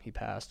why he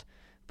passed.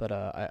 But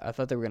I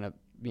thought they were going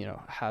to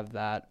have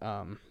that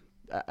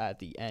at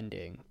the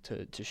ending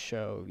to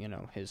show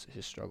his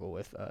struggle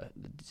with the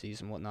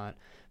disease and whatnot.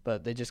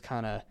 But they just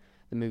the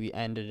movie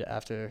ended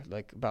after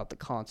about the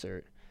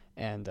concert,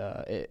 and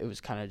it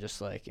was kind of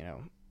just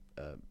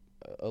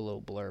a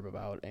little blurb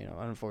about,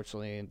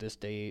 unfortunately, at this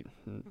date,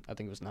 I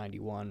think it was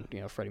 91,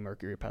 Freddie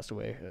Mercury passed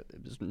away.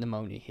 It was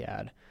pneumonia he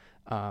had.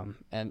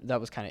 And that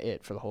was kind of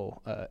it for the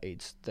whole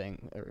AIDS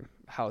thing, or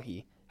how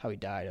he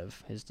died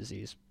of his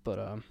disease.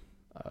 But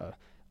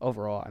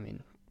overall, I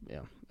mean,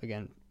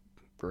 again,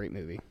 great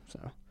movie.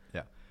 So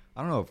yeah.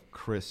 I don't know if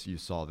Chris, you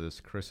saw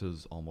this. Chris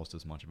is almost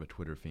as much of a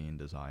Twitter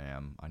fiend as I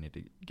am. I need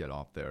to get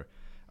off there.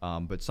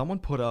 But someone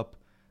put up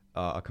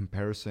a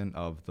comparison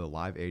of the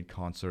Live Aid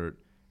concert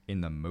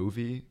in the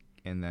movie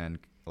and then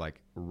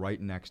like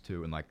right next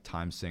to and like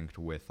time synced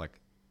with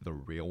like the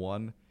real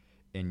one.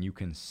 And you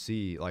can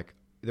see like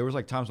there was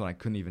like times when I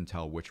couldn't even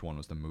tell which one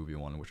was the movie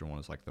one and which one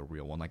was like the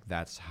real one. Like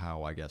that's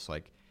how I guess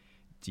like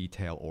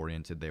detail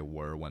oriented they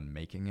were when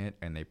making it.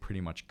 And they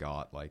pretty much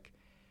got like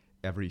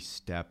every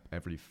step,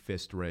 every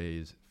fist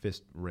raise,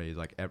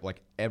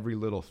 like every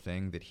little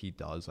thing that he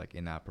does like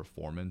in that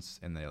performance,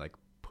 and they like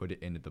put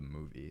it into the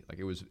movie. Like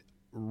it was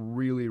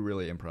really,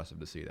 really impressive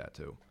to see that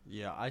too.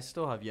 Yeah, I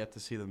still have yet to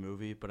see the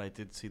movie, but I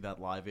did see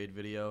that Live Aid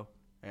video,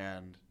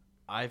 and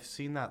I've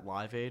seen that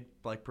Live Aid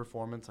like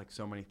performance like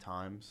so many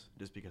times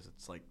just because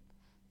it's like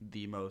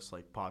the most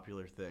like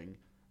popular thing,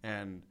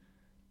 and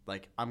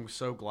like I'm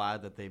so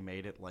glad that they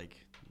made it like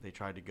they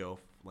tried to go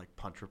like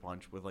punch for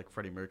punch with like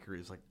Freddie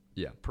Mercury's like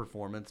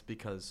performance,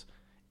 because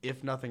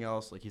if nothing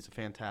else, like he's a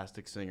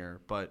fantastic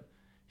singer, but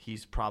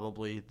he's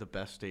probably the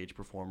best stage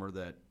performer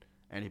that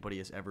anybody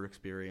has ever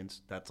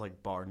experienced. That's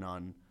like bar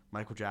none.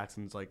 Michael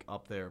Jackson's like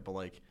up there, but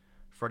like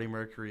Freddie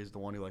Mercury is the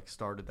one who like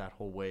started that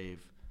whole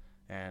wave,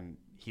 and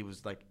he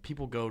was like,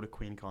 people go to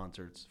Queen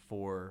concerts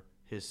for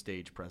his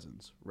stage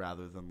presence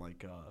rather than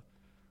like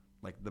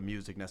the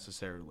music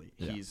necessarily.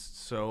 Yeah. He's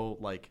so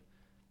like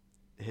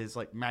his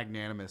like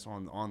magnanimous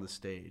on the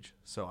stage.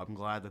 So I'm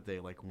glad that they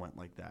like went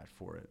like that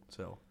for it.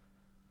 So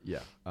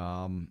yeah.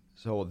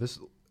 So this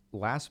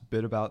last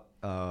bit about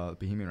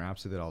Bohemian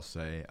Rhapsody that I'll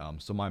say.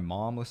 So my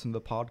mom listened to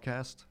the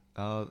podcast,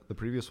 the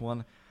previous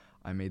one.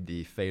 I made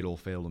the fatal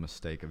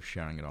mistake of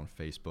sharing it on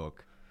Facebook.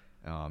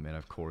 And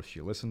of course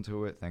she listened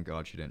to it. Thank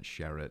God she didn't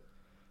share it.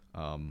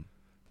 And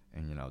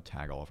you know,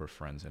 tag all of her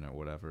friends in it or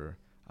whatever.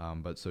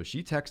 But so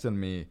she texted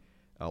me.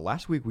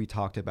 Last week we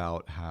talked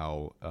about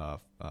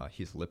how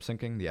he's lip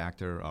syncing, the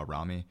actor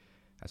Rami.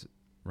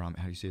 How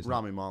do you say his name?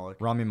 Rami Malek.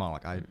 Rami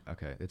Malek.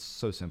 Okay, it's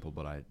so simple,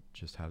 but I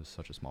just have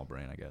such a small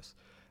brain, I guess.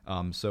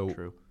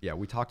 True. Yeah,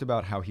 we talked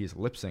about how he's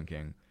lip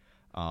syncing,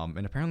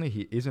 and apparently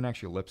he isn't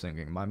actually lip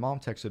syncing. My mom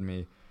texted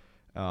me,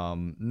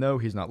 no,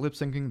 he's not lip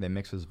syncing. They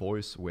mix his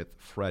voice with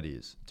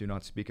Freddie's. Do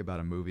not speak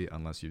about a movie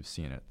unless you've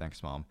seen it.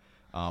 Thanks, Mom.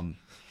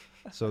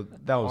 So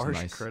that was Harsh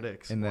nice.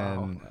 critics. And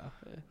then, wow.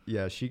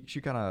 Yeah, she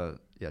kind of,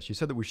 she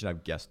said that we should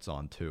have guests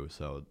on too.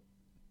 So,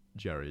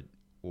 Jerry,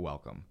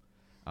 welcome.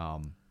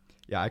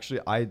 Actually,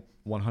 I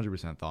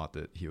 100% thought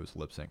that he was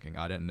lip syncing.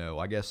 I didn't know.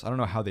 I don't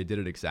know how they did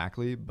it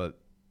exactly, but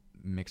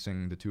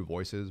mixing the two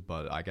voices.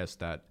 But I guess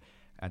that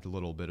adds a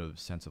little bit of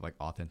sense of like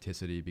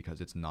authenticity because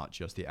it's not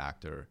just the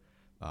actor,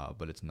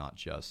 but it's not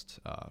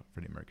just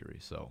Freddie Mercury.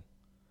 So,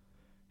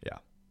 yeah.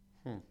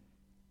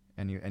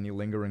 Any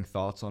lingering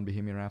thoughts on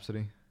Bohemian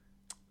Rhapsody?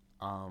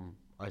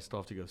 I still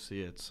have to go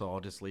see it, so I'll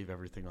just leave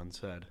everything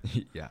unsaid.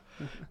 Yeah.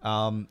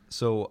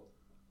 So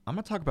I'm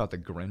going to talk about the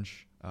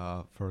Grinch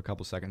for a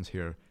couple seconds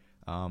here.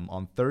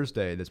 On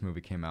Thursday, this movie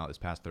came out, this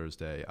past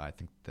Thursday, I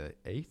think the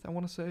 8th, I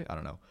want to say. I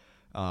don't know.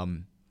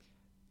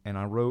 And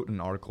I wrote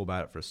an article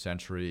about it for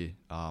Century.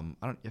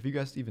 Have you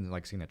guys even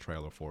like seen a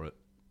trailer for it?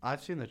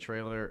 I've seen the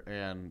trailer,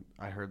 and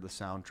I heard the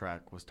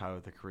soundtrack was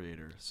Tyler, the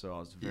Creator, so I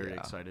was very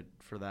excited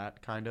for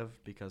that, kind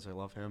of, because I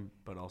love him,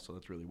 but also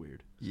it's really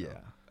weird. So.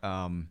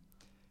 Yeah.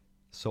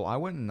 So I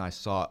went and I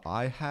saw it.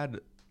 I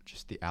had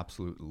just the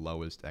absolute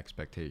lowest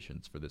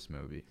expectations for this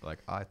movie.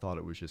 Like, I thought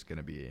it was just going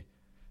to be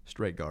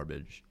straight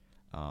garbage.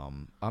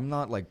 I'm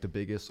not, like, the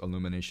biggest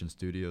Illumination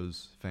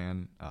Studios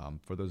fan.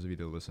 For those of you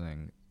that are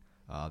listening,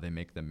 they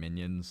make the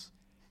Minions,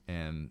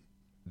 and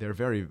they're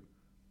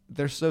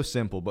so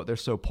simple, but they're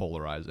so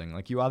polarizing.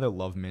 Like, you either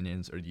love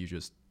Minions or you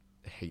just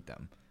hate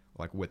them,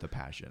 like, with a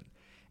passion.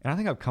 And I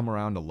think I've come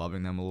around to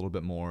loving them a little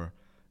bit more.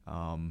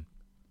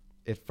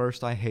 At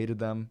first, I hated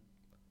them.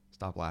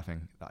 Stop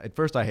laughing. At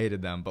first, I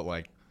hated them, but,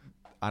 like,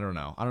 I don't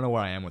know. I don't know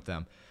where I am with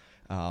them.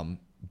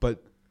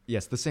 But,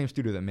 yes, the same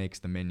studio that makes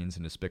the Minions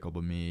and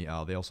Despicable Me.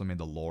 They also made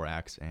the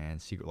Lorax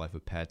and Secret Life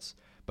of Pets.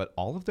 But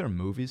all of their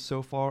movies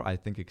so far, I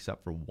think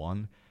except for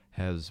one,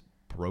 has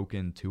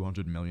broken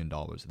 $200 million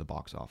at the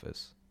box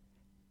office,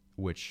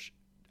 which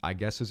I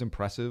guess is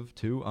impressive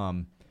too.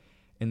 And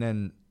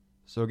then,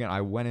 so again,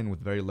 I went in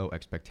with very low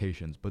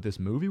expectations, but this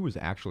movie was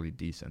actually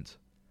decent.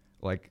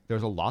 Like,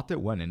 there's a lot that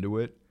went into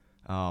it.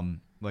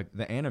 Like,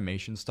 the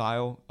animation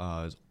style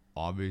is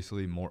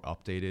obviously more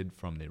updated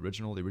from the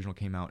original. The original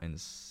came out in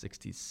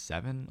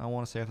 1967, I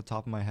want to say off the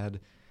top of my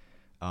head.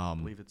 I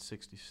believe it's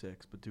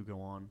 1966, but do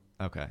go on.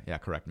 Okay, yeah,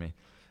 correct me.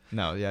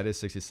 No, yeah, it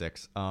is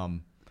 1966.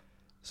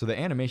 So the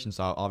animation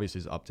style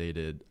obviously is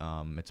updated.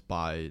 It's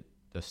by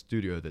a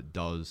studio that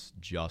does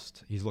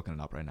just, he's looking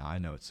it up right now. I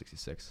know it's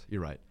 1966.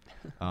 You're right.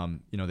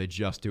 They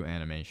just do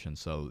animation.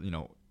 So,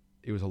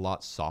 it was a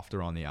lot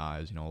softer on the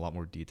eyes, a lot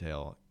more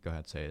detail. Go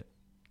ahead, say it.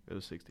 It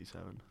was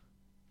 1967.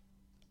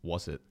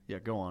 Was it? Yeah,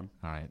 go on.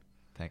 All right.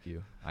 Thank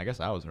you. I guess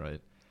I was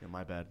right. Yeah,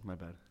 my bad.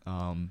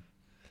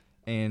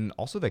 And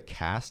also the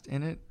cast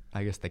in it,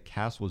 I guess the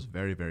cast was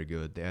very, very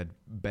good. They had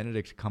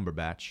Benedict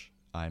Cumberbatch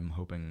I'm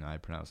hoping I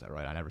pronounced that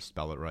right. I never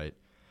spell it right.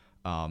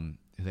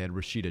 They had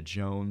Rashida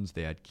Jones.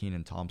 They had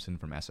Kenan Thompson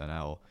from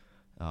SNL.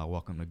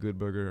 Welcome to Good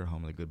Burger,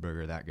 Home of the Good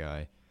Burger, that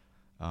guy.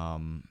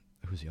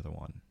 Who's the other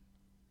one?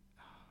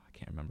 I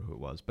can't remember who it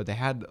was. But they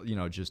had,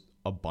 just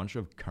a bunch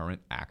of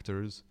current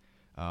actors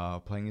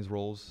playing these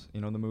roles,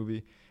 in the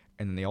movie.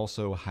 And then they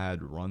also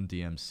had Run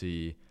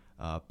DMC,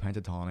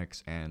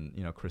 Pentatonics, and,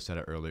 Chris said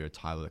it earlier,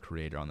 Tyler, the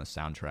Creator, on the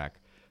soundtrack.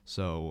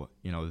 So,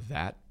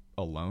 that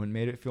alone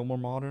made it feel more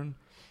modern.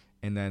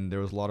 And then there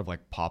was a lot of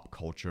like pop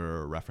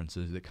culture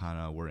references that kind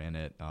of were in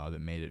it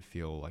that made it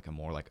feel like a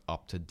more like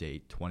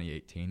up-to-date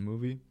 2018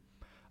 movie.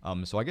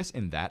 So I guess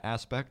in that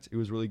aspect, it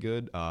was really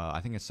good. I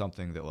think it's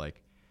something that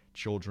like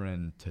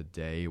children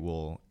today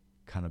will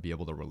kind of be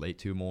able to relate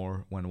to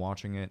more when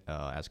watching it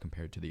as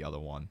compared to the other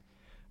one.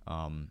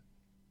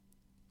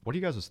 What are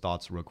you guys'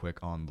 thoughts real quick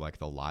on like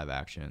the live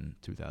action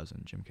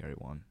 2000 Jim Carrey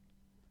one?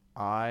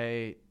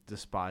 I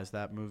despise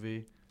that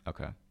movie.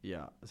 Okay.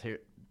 Yeah.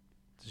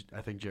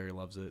 I think Jerry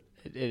loves it.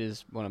 It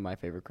is one of my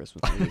favorite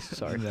Christmas movies.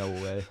 Sorry. No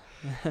way.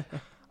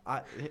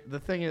 The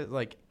thing is,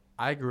 like,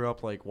 I grew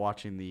up like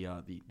watching the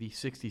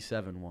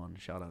 67 one.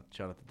 Shout out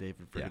to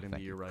David for getting the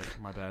year right.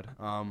 My bad.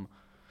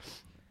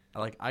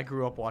 I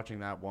grew up watching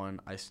that one.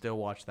 I still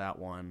watch that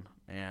one,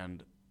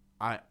 and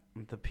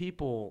the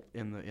people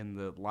in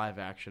the live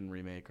action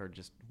remake are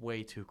just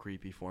way too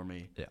creepy for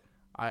me. Yeah.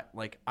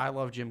 I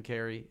love Jim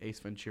Carrey. Ace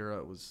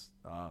Ventura was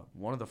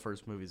one of the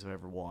first movies I've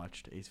ever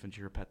watched. Ace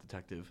Ventura: Pet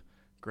Detective.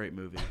 Great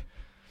movie.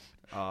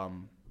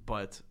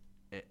 But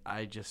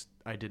I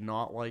did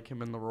not like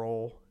him in the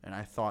role, and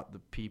I thought the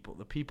people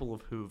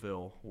of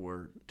Whoville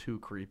were too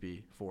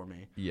creepy for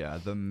me. Yeah,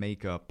 the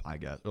makeup, I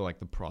guess, or like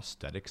the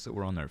prosthetics that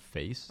were on their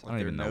face. Like I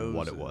don't even know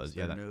what it was.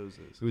 Yeah,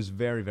 noses. It was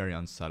very, very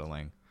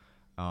unsettling.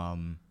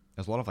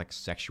 There's a lot of like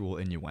sexual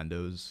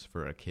innuendos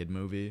for a kid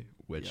movie,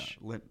 which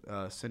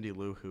Cindy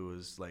Lou, who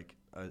was like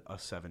a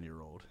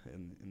 7-year-old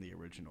in the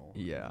original.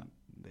 Yeah,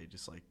 they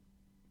just like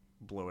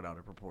blow it out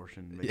of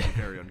proportion, make it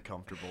very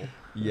uncomfortable.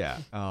 Yeah,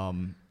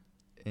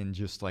 and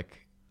just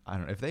like I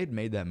don't know if they had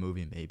made that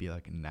movie maybe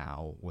like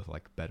now with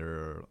like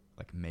better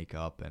like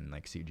makeup and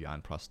like CGI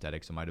and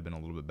prosthetics, it might have been a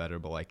little bit better.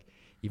 But like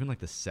even like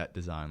the set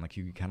design, like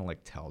you could kind of like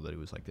tell that it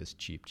was like this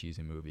cheap,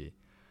 cheesy movie.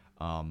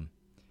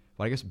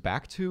 But I guess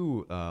back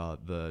to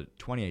the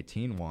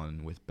 2018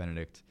 one with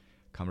Benedict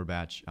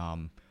Cumberbatch.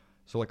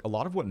 So like a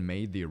lot of what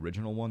made the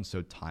original one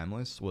so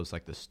timeless was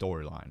like the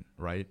storyline,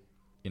 right?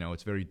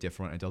 It's very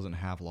different. It doesn't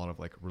have a lot of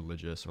like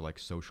religious or like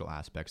social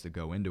aspects that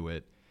go into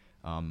it.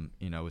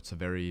 It's a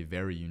very,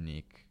 very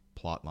unique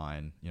plot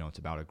line. It's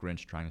about a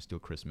Grinch trying to steal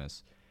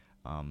Christmas.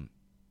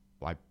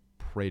 I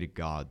pray to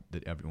God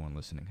that everyone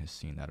listening has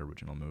seen that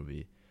original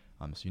movie.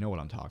 So you know what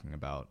I'm talking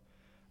about.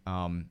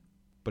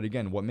 But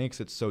again, what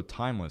makes it so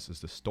timeless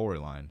is the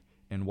storyline.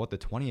 And what the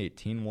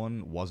 2018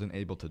 one wasn't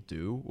able to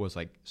do was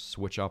like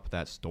switch up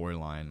that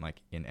storyline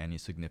like in any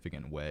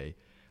significant way.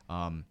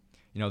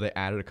 They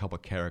added a couple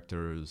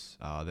characters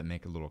that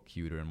make it a little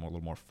cuter and a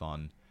little more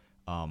fun.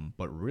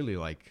 But really,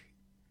 like,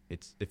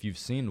 if you've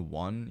seen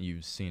one,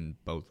 you've seen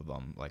both of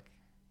them. Like,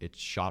 it's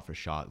shot for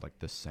shot like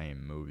the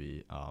same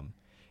movie.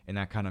 And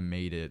that kind of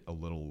made it a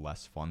little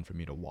less fun for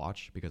me to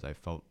watch because I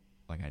felt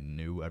like I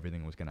knew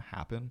everything was going to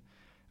happen.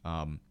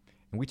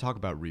 And we talk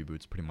about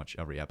reboots pretty much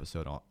every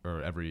episode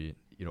or every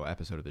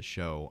episode of the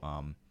show.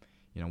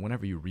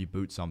 Whenever you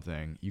reboot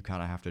something, you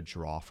kind of have to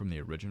draw from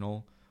the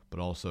original, but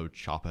also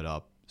chop it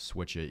up,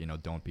 switch it.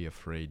 Don't be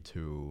afraid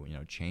to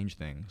change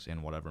things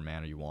in whatever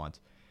manner you want.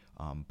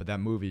 But that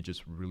movie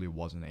just really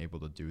wasn't able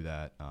to do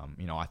that.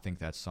 I think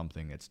that's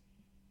something that's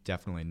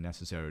definitely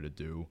necessary to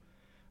do.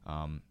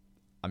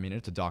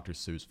 It's a Dr.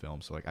 Seuss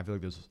film, so like I feel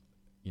like there's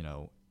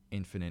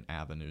infinite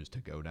avenues to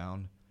go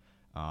down.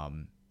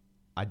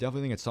 I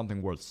definitely think it's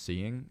something worth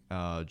seeing,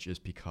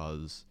 just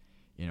because,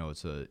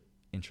 it's a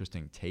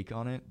interesting take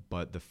on it.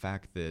 But the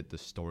fact that the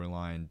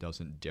storyline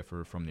doesn't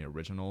differ from the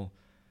original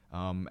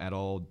at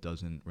all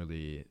doesn't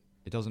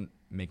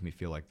make me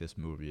feel like this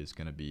movie is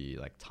going to be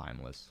like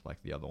timeless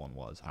like the other one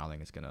was. I don't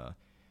think it's going to,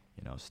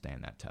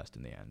 stand that test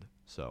in the end.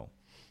 So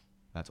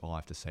that's all I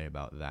have to say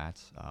about that.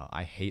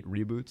 I hate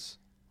reboots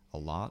a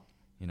lot.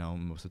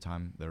 Most of the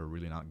time they're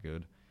really not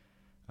good.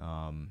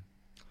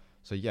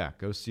 So yeah,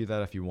 go see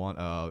that if you want.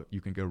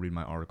 You can go read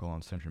my article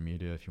on Central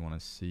Media if you want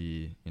to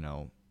see,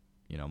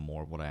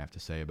 more of what I have to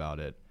say about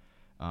it.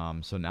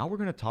 So now we're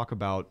going to talk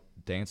about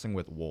Dancing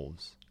with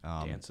Wolves.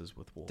 Dances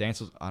with Wolves.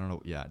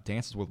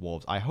 Dances with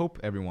Wolves. I hope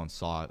everyone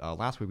saw it.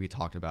 Last week we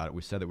talked about it.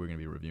 We said that we were going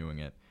to be reviewing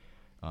it.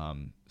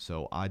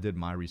 So I did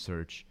my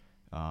research.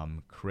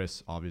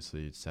 Chris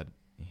obviously said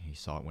he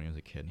saw it when he was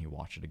a kid and he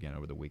watched it again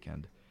over the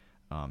weekend.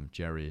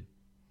 Jerry.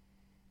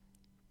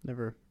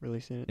 Never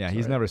really seen it. Yeah, Sorry.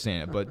 He's never seen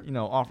it, but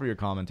offer your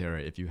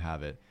commentary if you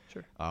have it.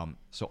 Sure.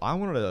 So I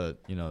wanted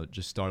to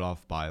just start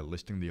off by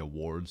listing the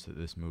awards that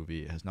this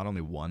movie has not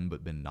only won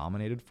but been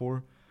nominated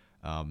for.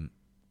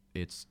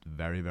 It's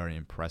very, very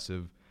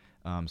impressive.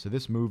 So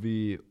this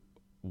movie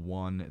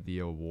won the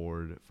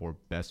award for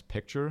Best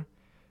Picture,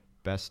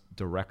 Best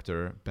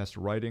Director, Best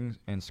Writing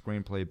and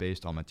Screenplay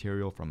based on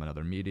material from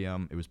another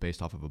medium. It was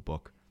based off of a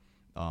book.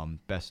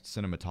 Best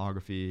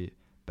Cinematography,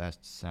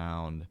 Best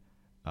Sound,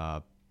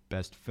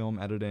 Best Film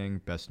Editing,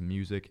 Best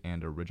Music,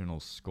 and Original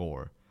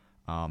Score.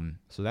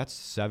 So that's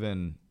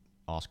 7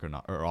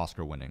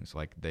 Oscar winnings.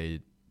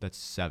 That's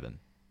 7.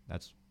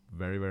 That's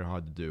very, very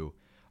hard to do.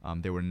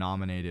 They were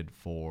nominated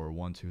for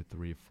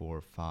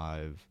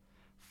 5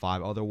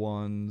 other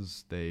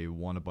ones. They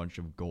won a bunch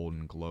of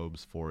Golden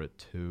Globes for it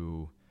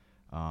too.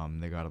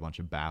 They got a bunch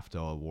of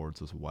BAFTA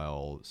awards as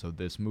well. So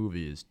this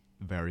movie is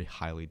very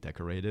highly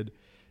decorated.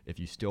 If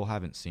you still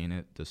haven't seen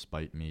it,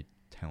 despite me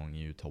telling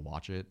you to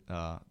watch it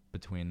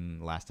between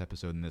last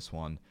episode and this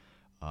one,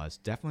 it's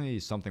definitely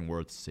something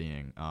worth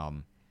seeing.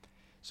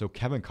 So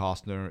Kevin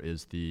Costner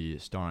is the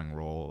starring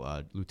role,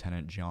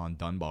 Lieutenant John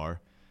Dunbar.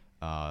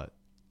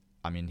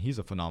 I mean, he's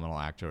a phenomenal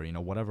actor.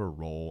 Whatever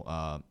role.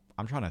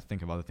 I'm trying to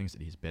think of other things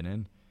that he's been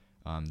in.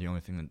 The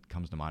only thing that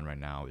comes to mind right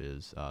now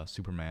is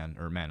Superman,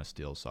 or Man of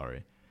Steel,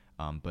 sorry.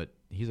 But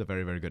he's a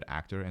very, very good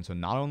actor. And so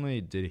not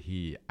only did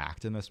he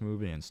act in this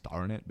movie and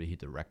star in it, but he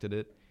directed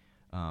it.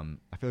 I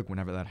feel like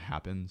whenever that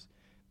happens,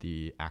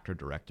 the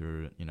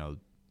actor-director,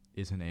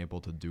 isn't able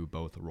to do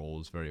both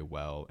roles very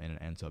well, and it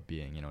ends up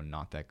being,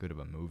 not that good of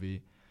a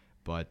movie.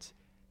 But,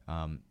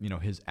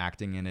 his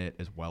acting in it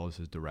as well as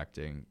his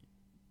directing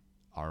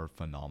are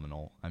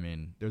phenomenal. I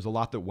mean, there's a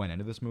lot that went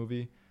into this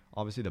movie.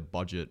 Obviously, the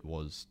budget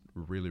was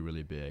really,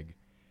 really big.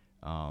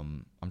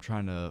 I'm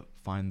trying to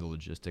find the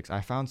logistics.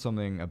 I found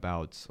something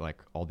about,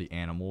 all the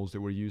animals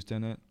that were used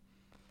in it,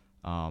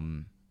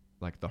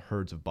 the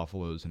herds of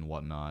buffaloes and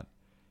whatnot.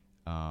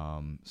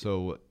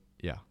 So,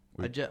 yeah.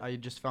 I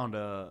just found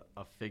a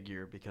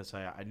figure because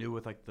I knew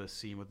with the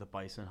scene with the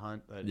bison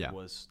hunt that it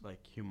was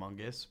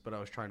humongous, but I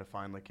was trying to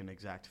find an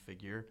exact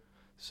figure.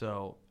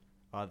 So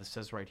this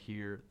says right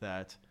here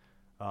that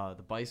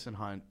the bison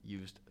hunt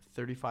used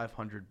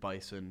 3,500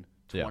 bison,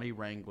 20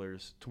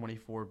 wranglers,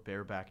 24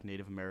 bareback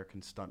Native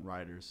American stunt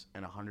riders,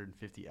 and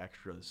 150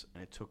 extras,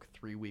 and it took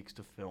 3 weeks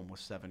to film with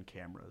 7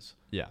 cameras.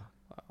 Yeah,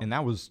 and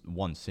that was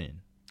one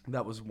scene.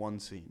 That was one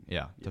scene.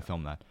 Yeah, to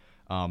film that.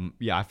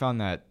 I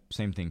found that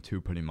same thing too,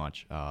 pretty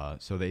much.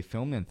 So they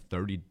filmed in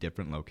 30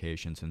 different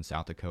locations in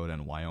South Dakota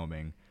and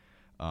Wyoming.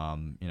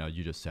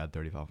 You just said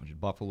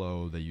 3,500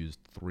 buffalo. They used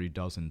 3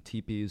 dozen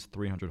teepees,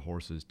 300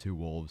 horses, 2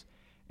 wolves,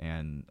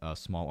 and a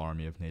small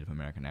army of Native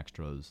American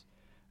extras.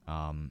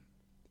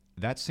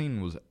 That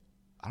scene was,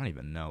 I don't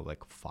even know,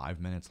 5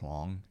 minutes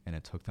long, and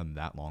it took them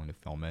that long to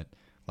film it.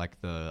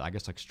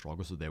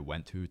 Struggles that they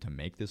went to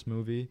make this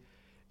movie,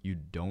 you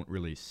don't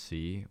really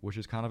see, which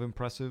is kind of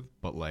impressive,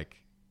 but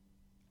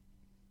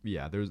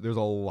there's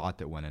a lot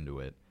that went into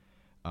it.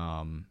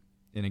 And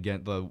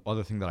again, the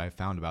other thing that I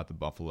found about the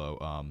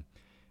buffalo,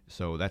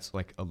 so that's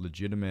a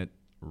legitimate,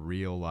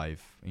 real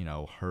life,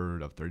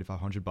 herd of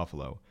 3,500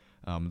 buffalo.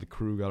 The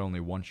crew got only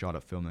one shot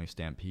at filming a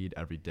stampede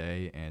every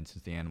day, and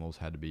since the animals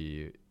had to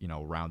be,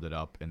 rounded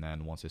up, and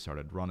then once they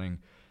started running,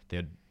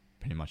 they'd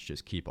pretty much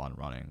just keep on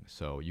running.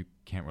 So you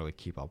can't really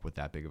keep up with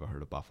that big of a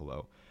herd of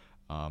buffalo.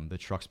 The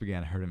trucks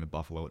began herding the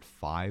buffalo at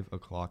 5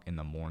 o'clock in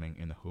the morning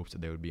in the hopes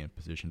that they would be in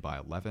position by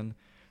 11.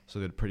 So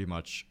they'd pretty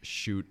much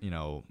shoot,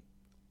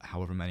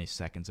 however many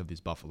seconds of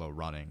these buffalo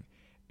running.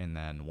 And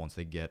then once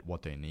they get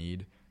what they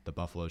need, the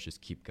buffaloes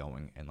just keep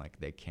going, and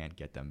they can't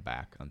get them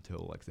back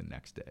until the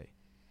next day.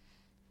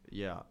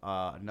 Yeah.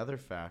 Another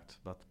fact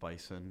about the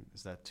bison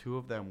is that 2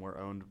 of them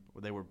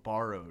were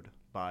borrowed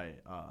by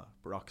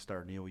rock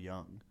star Neil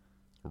Young.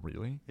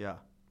 Really? Yeah.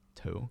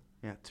 2?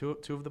 Yeah, two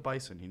of the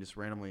bison. He just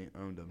randomly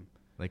owned them.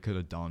 They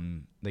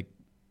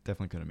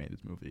definitely could have made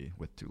this movie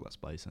with 2 less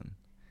bison.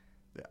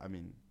 Yeah, I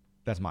mean,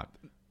 that's my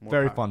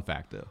very fun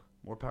fact, though.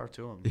 More power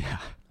to him.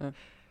 Yeah.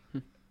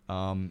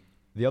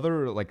 The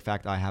other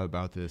fact I have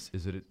about this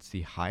is that it's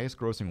the highest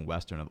grossing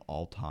Western of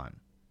all time,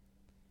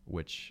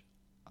 which,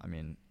 I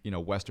mean,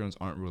 Westerns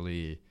aren't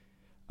really,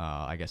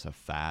 a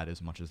fad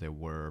as much as they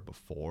were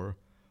before.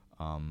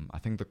 I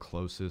think the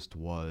closest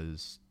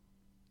was,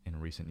 in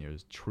recent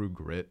years, True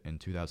Grit in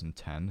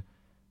 2010.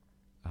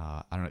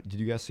 I don't know. Did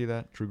you guys see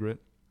that, True Grit?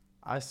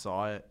 I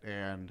saw it,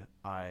 and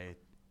I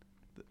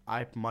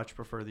much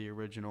prefer the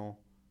original.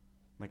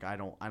 I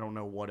don't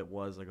know what it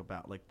was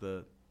about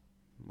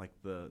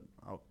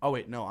oh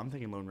wait, no, I'm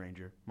thinking Lone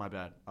Ranger. My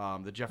bad.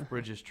 The Jeff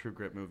Bridges True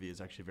Grit movie is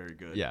actually very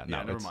good. Yeah,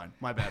 never mind.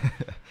 My bad.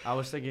 I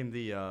was thinking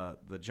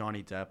the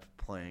Johnny Depp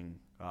playing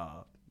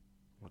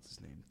what's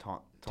his name?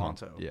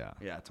 Tonto.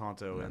 Yeah,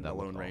 Tonto and the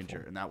Lone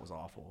Ranger, and that was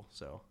awful.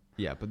 So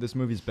yeah, but this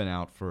movie's been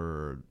out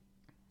for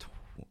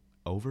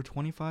over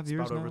 25 years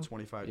about now? over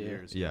 25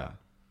 years. Yeah,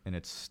 and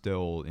it's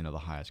still the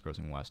highest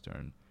grossing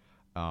Western.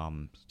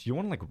 Do you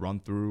want to run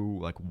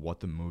through what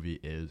the movie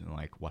is and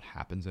what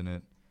happens in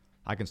it?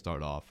 I can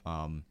start off.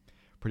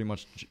 Pretty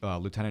much,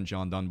 Lieutenant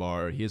John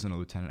Dunbar, he isn't a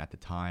lieutenant at the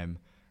time,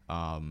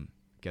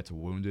 gets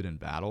wounded in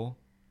battle.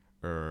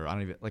 Or I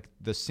don't even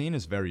the scene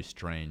is very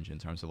strange in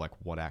terms of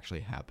what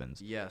actually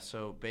happens. Yeah,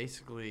 so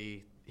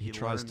basically he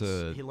learns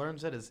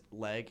that his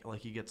leg,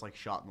 he gets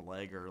shot in the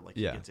leg, or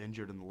he gets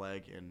injured in the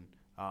leg, and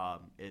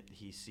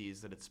he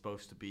sees that it's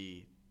supposed to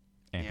be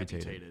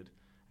Amputated.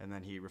 and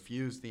then he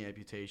refused the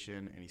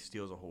amputation, and he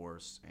steals a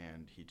horse,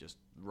 and he just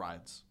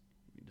rides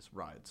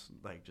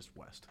like just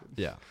west.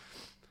 Yeah.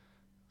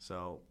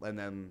 So, and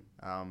then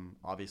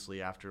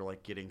obviously after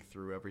like getting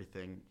through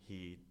everything,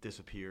 he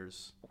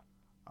disappears.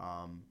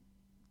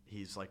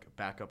 He's like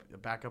back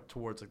up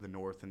towards like the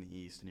north and the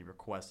east, and he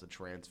requests a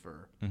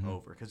transfer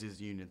over because he's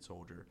a Union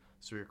soldier.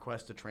 So he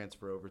requests a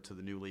transfer over to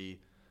the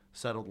newly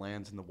settled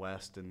lands in the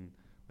west and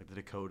like the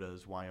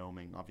Dakotas,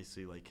 Wyoming.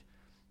 Obviously, like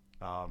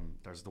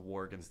there's the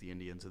war against the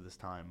Indians at this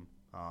time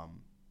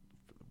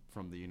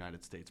from the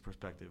United States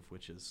perspective,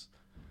 which is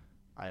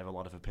I have a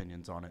lot of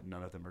opinions on it.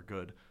 None of them are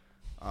good.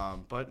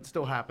 But it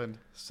still happened,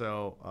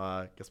 so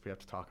I guess we have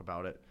to talk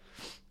about it.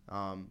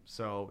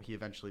 So he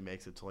eventually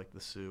makes it to like the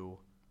Sioux.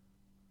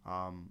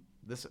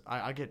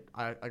 I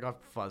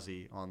got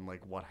fuzzy on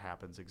like what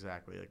happens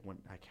exactly, like when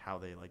like how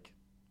they like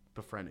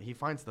befriend. He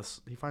finds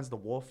the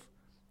wolf,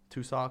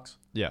 Two Socks.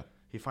 Yeah.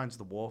 He finds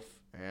the wolf,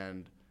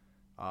 and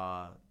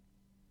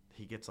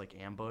he gets like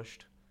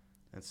ambushed,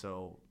 and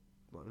so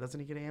doesn't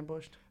he get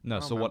ambushed? No. I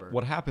don't So remember.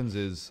 what happens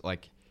is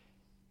like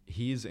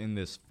he's in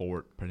this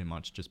fort pretty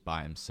much just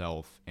by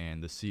himself,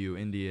 and the Sioux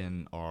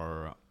Indian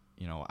are,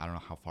 I don't know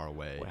how far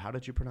away. Wait, how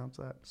did you pronounce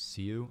that?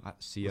 Sioux,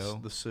 C-O?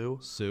 The Sioux.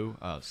 Sioux.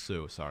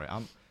 Sioux. Sorry,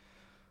 I'm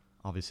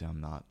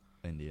not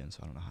Indian, so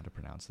I don't know how to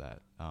pronounce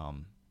that.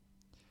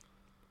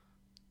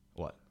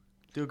 What?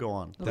 Do go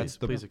on. That's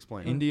Please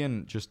explain.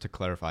 Indian. Just to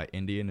clarify,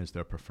 Indian is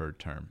their preferred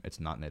term. It's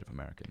not Native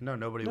American. No,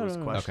 nobody No, was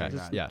no, no. questioning Okay,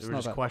 that. yeah. They were It's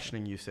just not that.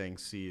 questioning you saying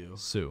Sioux.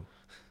 Sioux.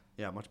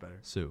 Yeah, much better.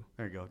 Sioux.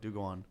 There you go. Do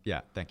go on.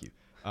 Yeah, thank you.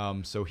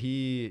 So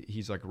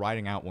he's like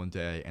riding out one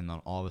day, and then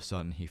all of a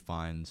sudden he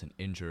finds an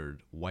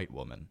injured white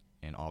woman,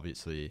 and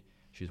obviously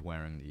she's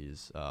wearing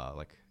these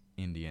like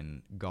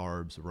Indian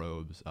garbs,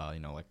 robes,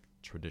 like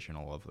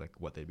traditional of like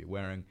what they'd be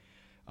wearing,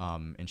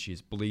 and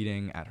she's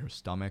bleeding at her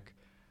stomach.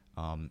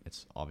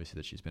 It's obviously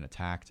that she's been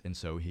attacked, and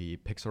so he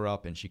picks her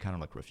up, and she kind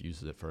of like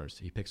refuses at first.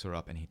 He picks her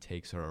up and he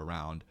takes her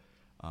around,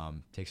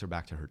 takes her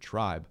back to her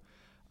tribe,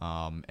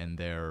 and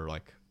they're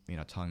like,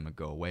 telling him to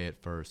go away at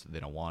first. They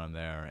don't want him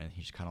there, and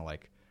he just kind of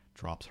like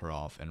drops her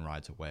off and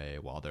rides away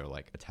while they're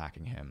like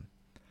attacking him.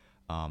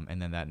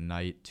 And then that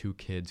night, two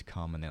kids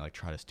come and they like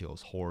try to steal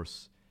his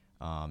horse,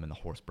 and the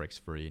horse breaks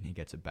free and he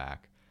gets it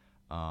back.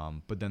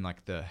 But then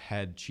like the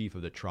head chief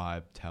of the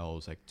tribe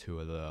tells like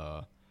two of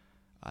the,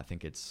 I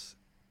think it's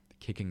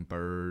Kicking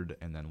Bird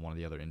and then one of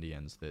the other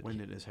Indians that Wind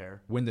in his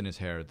hair.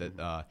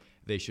 that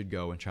they should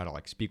go and try to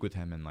like speak with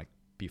him and like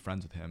be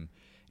friends with him.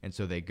 And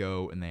so they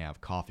go and they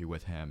have coffee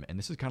with him. And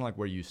this is kind of like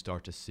where you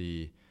start to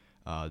see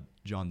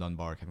John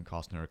Dunbar, Kevin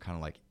Costner kind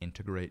of like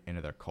integrate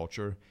into their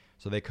culture.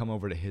 So they come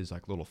over to his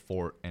like little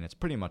fort, and it's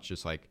pretty much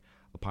just like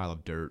a pile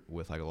of dirt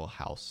with like a little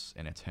house,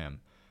 and it's him.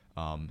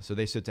 So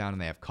they sit down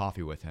and they have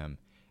coffee with him.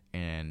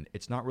 And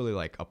it's not really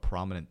like a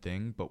prominent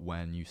thing, but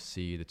when you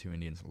see the two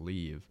Indians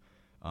leave,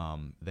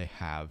 they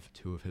have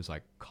two of his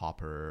like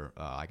copper,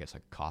 I guess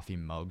like coffee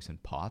mugs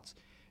and pots.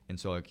 And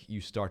so like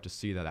you start to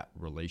see that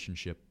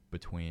relationship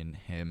between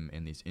him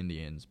and these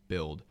Indians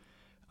build.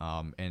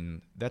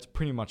 And that's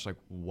pretty much like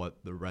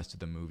what the rest of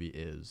the movie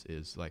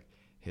is like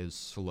his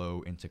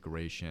slow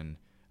integration,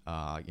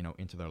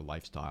 into their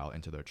lifestyle,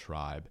 into their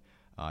tribe.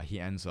 He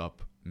ends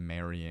up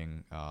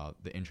marrying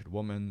the injured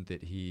woman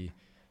that he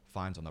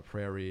finds on the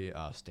prairie,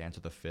 stands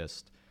with a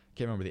fist.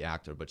 Can't remember the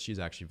actor, but she's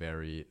actually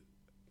very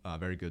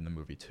good in the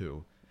movie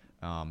too.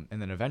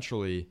 And then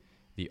eventually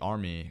the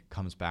army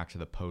comes back to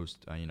the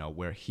post,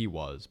 where he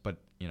was. But,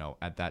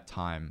 at that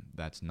time,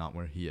 that's not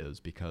where he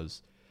is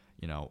because,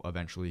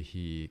 eventually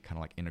he kind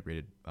of like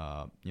integrated,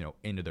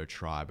 into their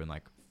tribe and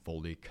like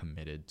fully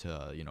committed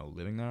to,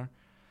 living there.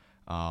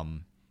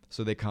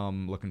 So they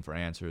come looking for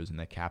answers and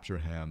they capture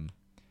him.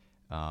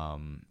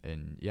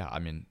 And yeah, I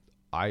mean,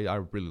 I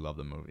really love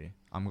the movie.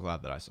 I'm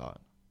glad that I saw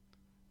it.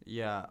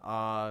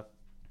 Yeah,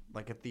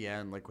 like at the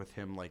end, like with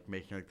him like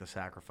making like the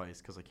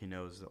sacrifice because like he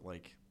knows that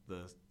like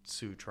the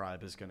Sioux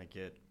tribe is gonna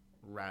get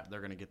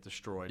they're gonna get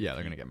destroyed. Yeah,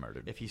 they're gonna get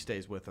murdered if he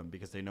stays with them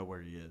because they know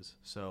where he is.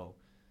 So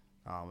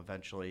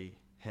eventually,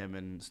 him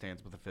and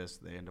Stands with a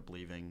Fist, they end up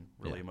leaving.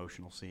 Really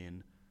emotional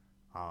scene.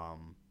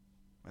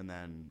 And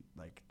then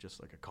like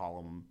just like a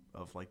column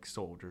of like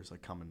soldiers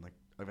like come and like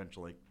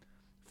eventually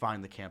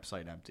find the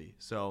campsite empty.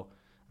 So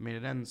I mean,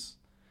 it ends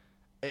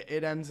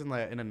in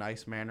like in a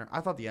nice manner.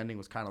 I thought the ending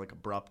was kind of like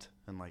abrupt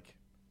and like.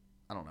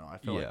 I don't know. I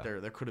feel like there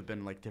could have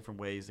been like different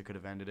ways they could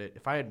have ended it.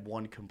 If I had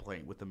one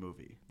complaint with the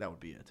movie, that would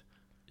be it.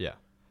 Yeah.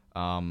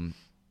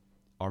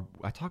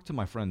 I talked to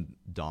my friend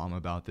Dom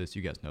about this.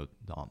 You guys know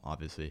Dom,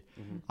 obviously.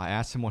 Mm-hmm. I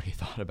asked him what he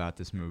thought about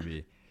this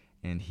movie,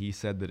 and he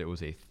said that it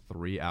was a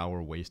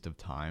 3-hour waste of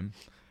time,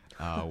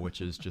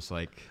 which is just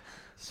like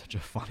such a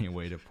funny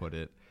way to put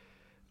it.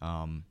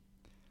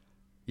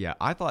 Yeah,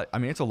 I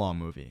mean, it's a long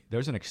movie.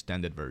 There's an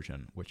extended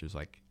version, which is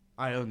like.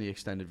 I own the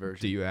extended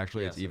version. Do you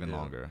actually? Yes, it's even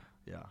longer.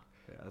 Yeah.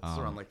 Yeah, it's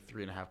around like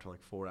 3.5 to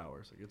like 4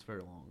 hours. Like it's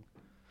very long.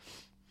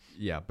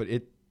 Yeah, but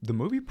the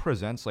movie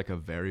presents like a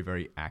very,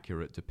 very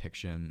accurate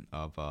depiction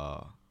of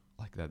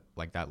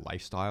that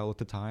lifestyle at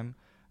the time.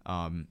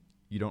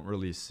 You don't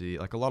really see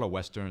like a lot of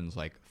westerns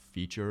like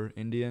feature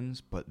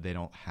Indians, but they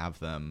don't have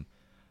them,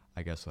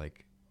 I guess,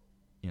 like,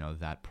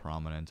 that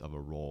prominent of a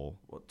role.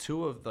 Well,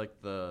 two of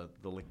like the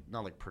like,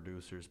 not like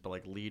producers, but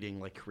like leading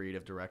like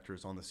creative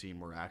directors on the scene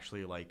were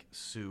actually like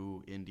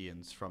Sioux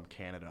Indians from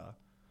Canada.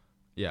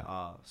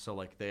 Yeah. So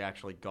like they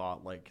actually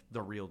got like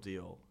the real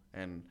deal.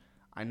 And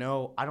I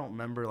don't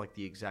remember like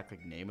the exact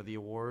like name of the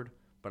award,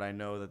 but I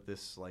know that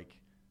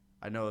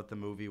the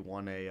movie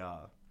won it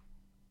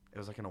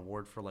was like an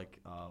award for like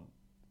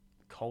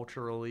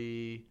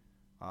culturally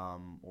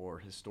or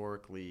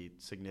historically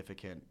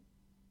significant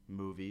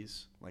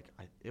movies. Like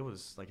it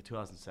was like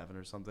 2007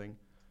 or something.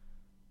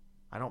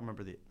 I don't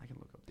remember I can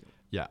look up the.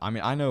 Yeah, I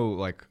mean, I know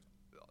like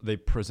they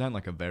present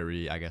like a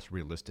very, I guess,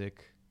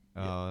 realistic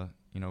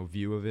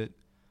view of it.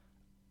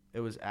 It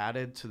was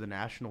added to the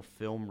National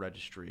Film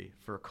Registry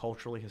for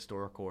culturally,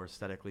 historical, or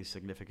aesthetically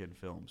significant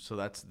films. So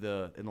that's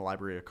in the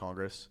Library of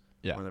Congress.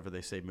 Yeah. Whenever they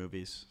say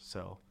movies.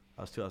 So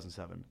that was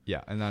 2007.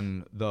 Yeah, and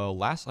then the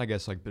last, I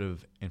guess, like bit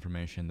of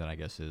information that I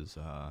guess is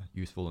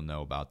useful to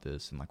know about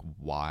this and like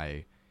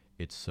why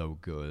it's so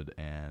good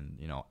and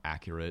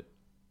accurate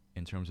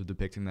in terms of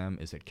depicting them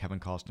is that Kevin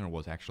Costner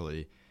was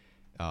actually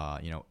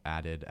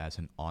added as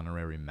an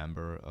honorary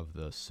member of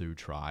the Sioux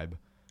tribe.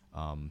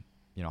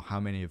 How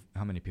many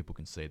people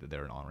can say that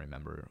they're an honorary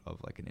member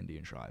of like an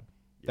Indian tribe?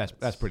 Yeah,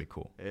 that's pretty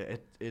cool.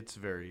 It's a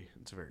very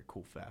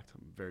cool fact.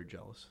 I'm very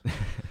jealous.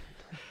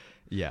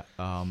 Yeah.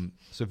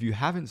 So if you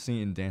haven't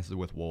seen Dances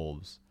with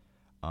Wolves,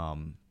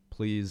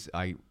 please,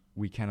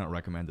 we cannot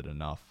recommend it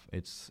enough.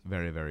 It's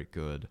very, very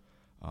good.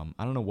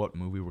 I don't know what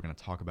movie we're going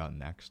to talk about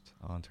next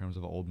in terms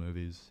of old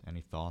movies.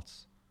 Any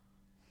thoughts?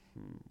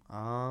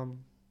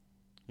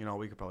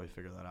 We could probably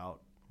figure that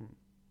out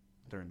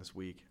during this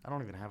week. I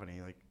don't even have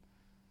any like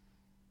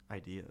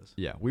ideas.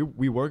 Yeah,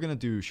 we were going to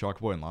do Shark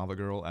Boy and Lava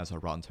Girl as a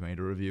Rotten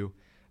Tomato review,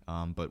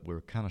 but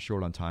we're kind of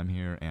short on time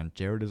here, and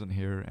Jared isn't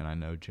here, and I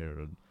know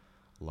Jared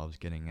loves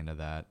getting into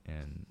that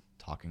and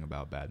talking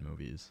about bad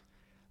movies.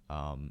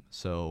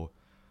 So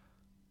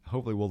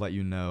hopefully we'll let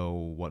you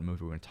know what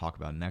movie we're going to talk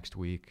about next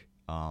week.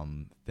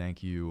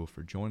 Thank you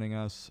for joining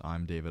us.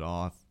 I'm David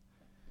Auth.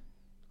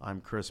 I'm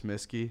Chris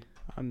Miskey.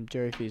 I'm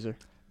Jerry Feaser.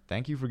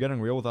 Thank you for getting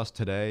real with us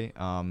today.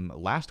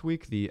 Last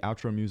week, the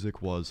outro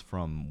music was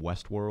from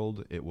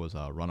Westworld. It was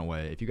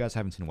Runaway. If you guys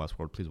haven't seen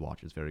Westworld, please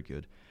watch it. It's very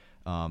good.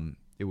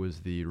 It was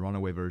the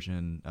Runaway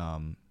version,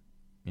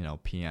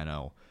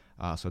 piano.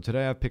 So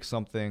today I've picked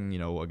something,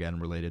 again,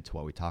 related to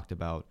what we talked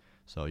about.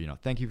 So,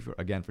 thank you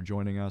again for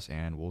joining us,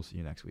 and we'll see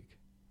you next week.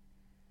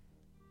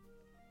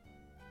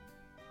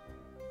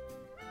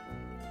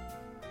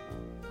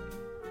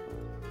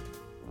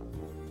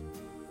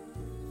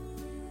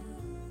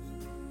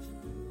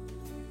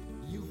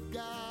 You've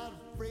got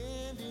a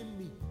friend in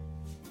me.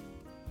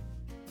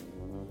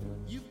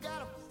 You've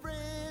got a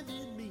friend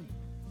in me.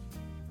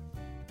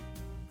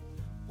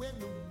 When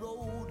the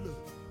road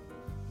looks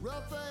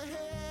rough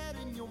ahead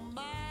and you're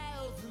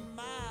miles and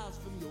miles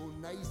from your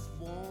nice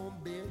warm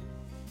bed,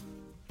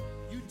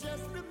 you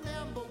just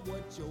remember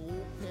what your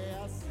old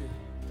past said.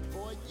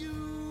 Boy,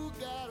 you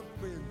got a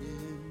friend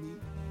in me.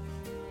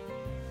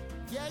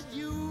 Yeah,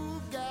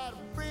 you've got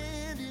a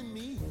friend in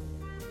me.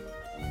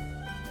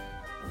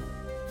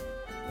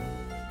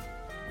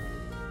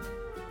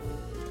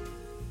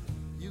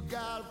 You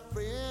got a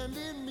friend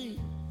in me.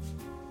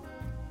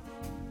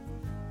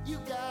 You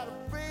got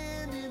a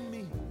friend in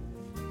me.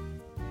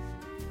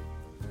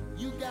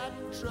 You got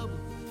trouble,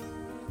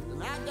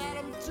 and I got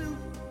them too.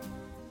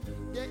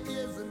 There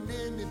isn't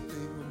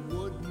anything I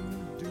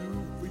wouldn't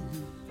do for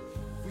you.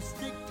 We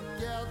stick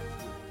together,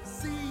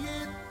 see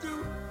it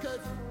through, 'cause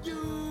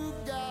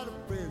you've got a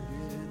friend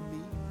in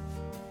me.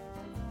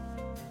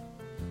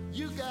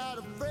 You got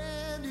a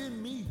friend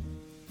in me.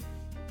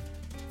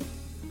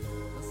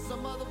 Now,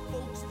 some other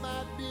folks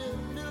might be a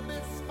little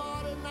bit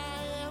smarter than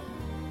I am,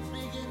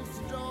 big and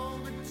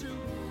stronger too,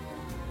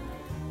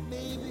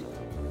 maybe,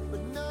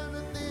 but none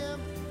of them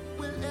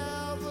will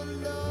ever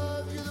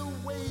love you the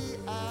way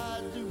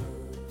I do.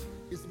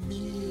 It's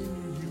me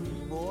and you,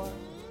 boy,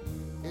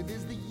 and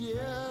as the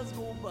years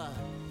go by,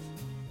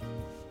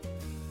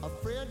 our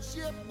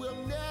friendship will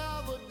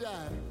never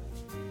die.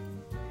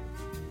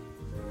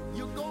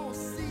 You're gonna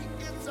see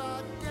it's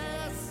our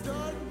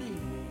destiny.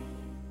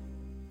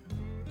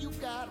 You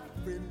got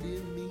a friend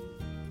in me.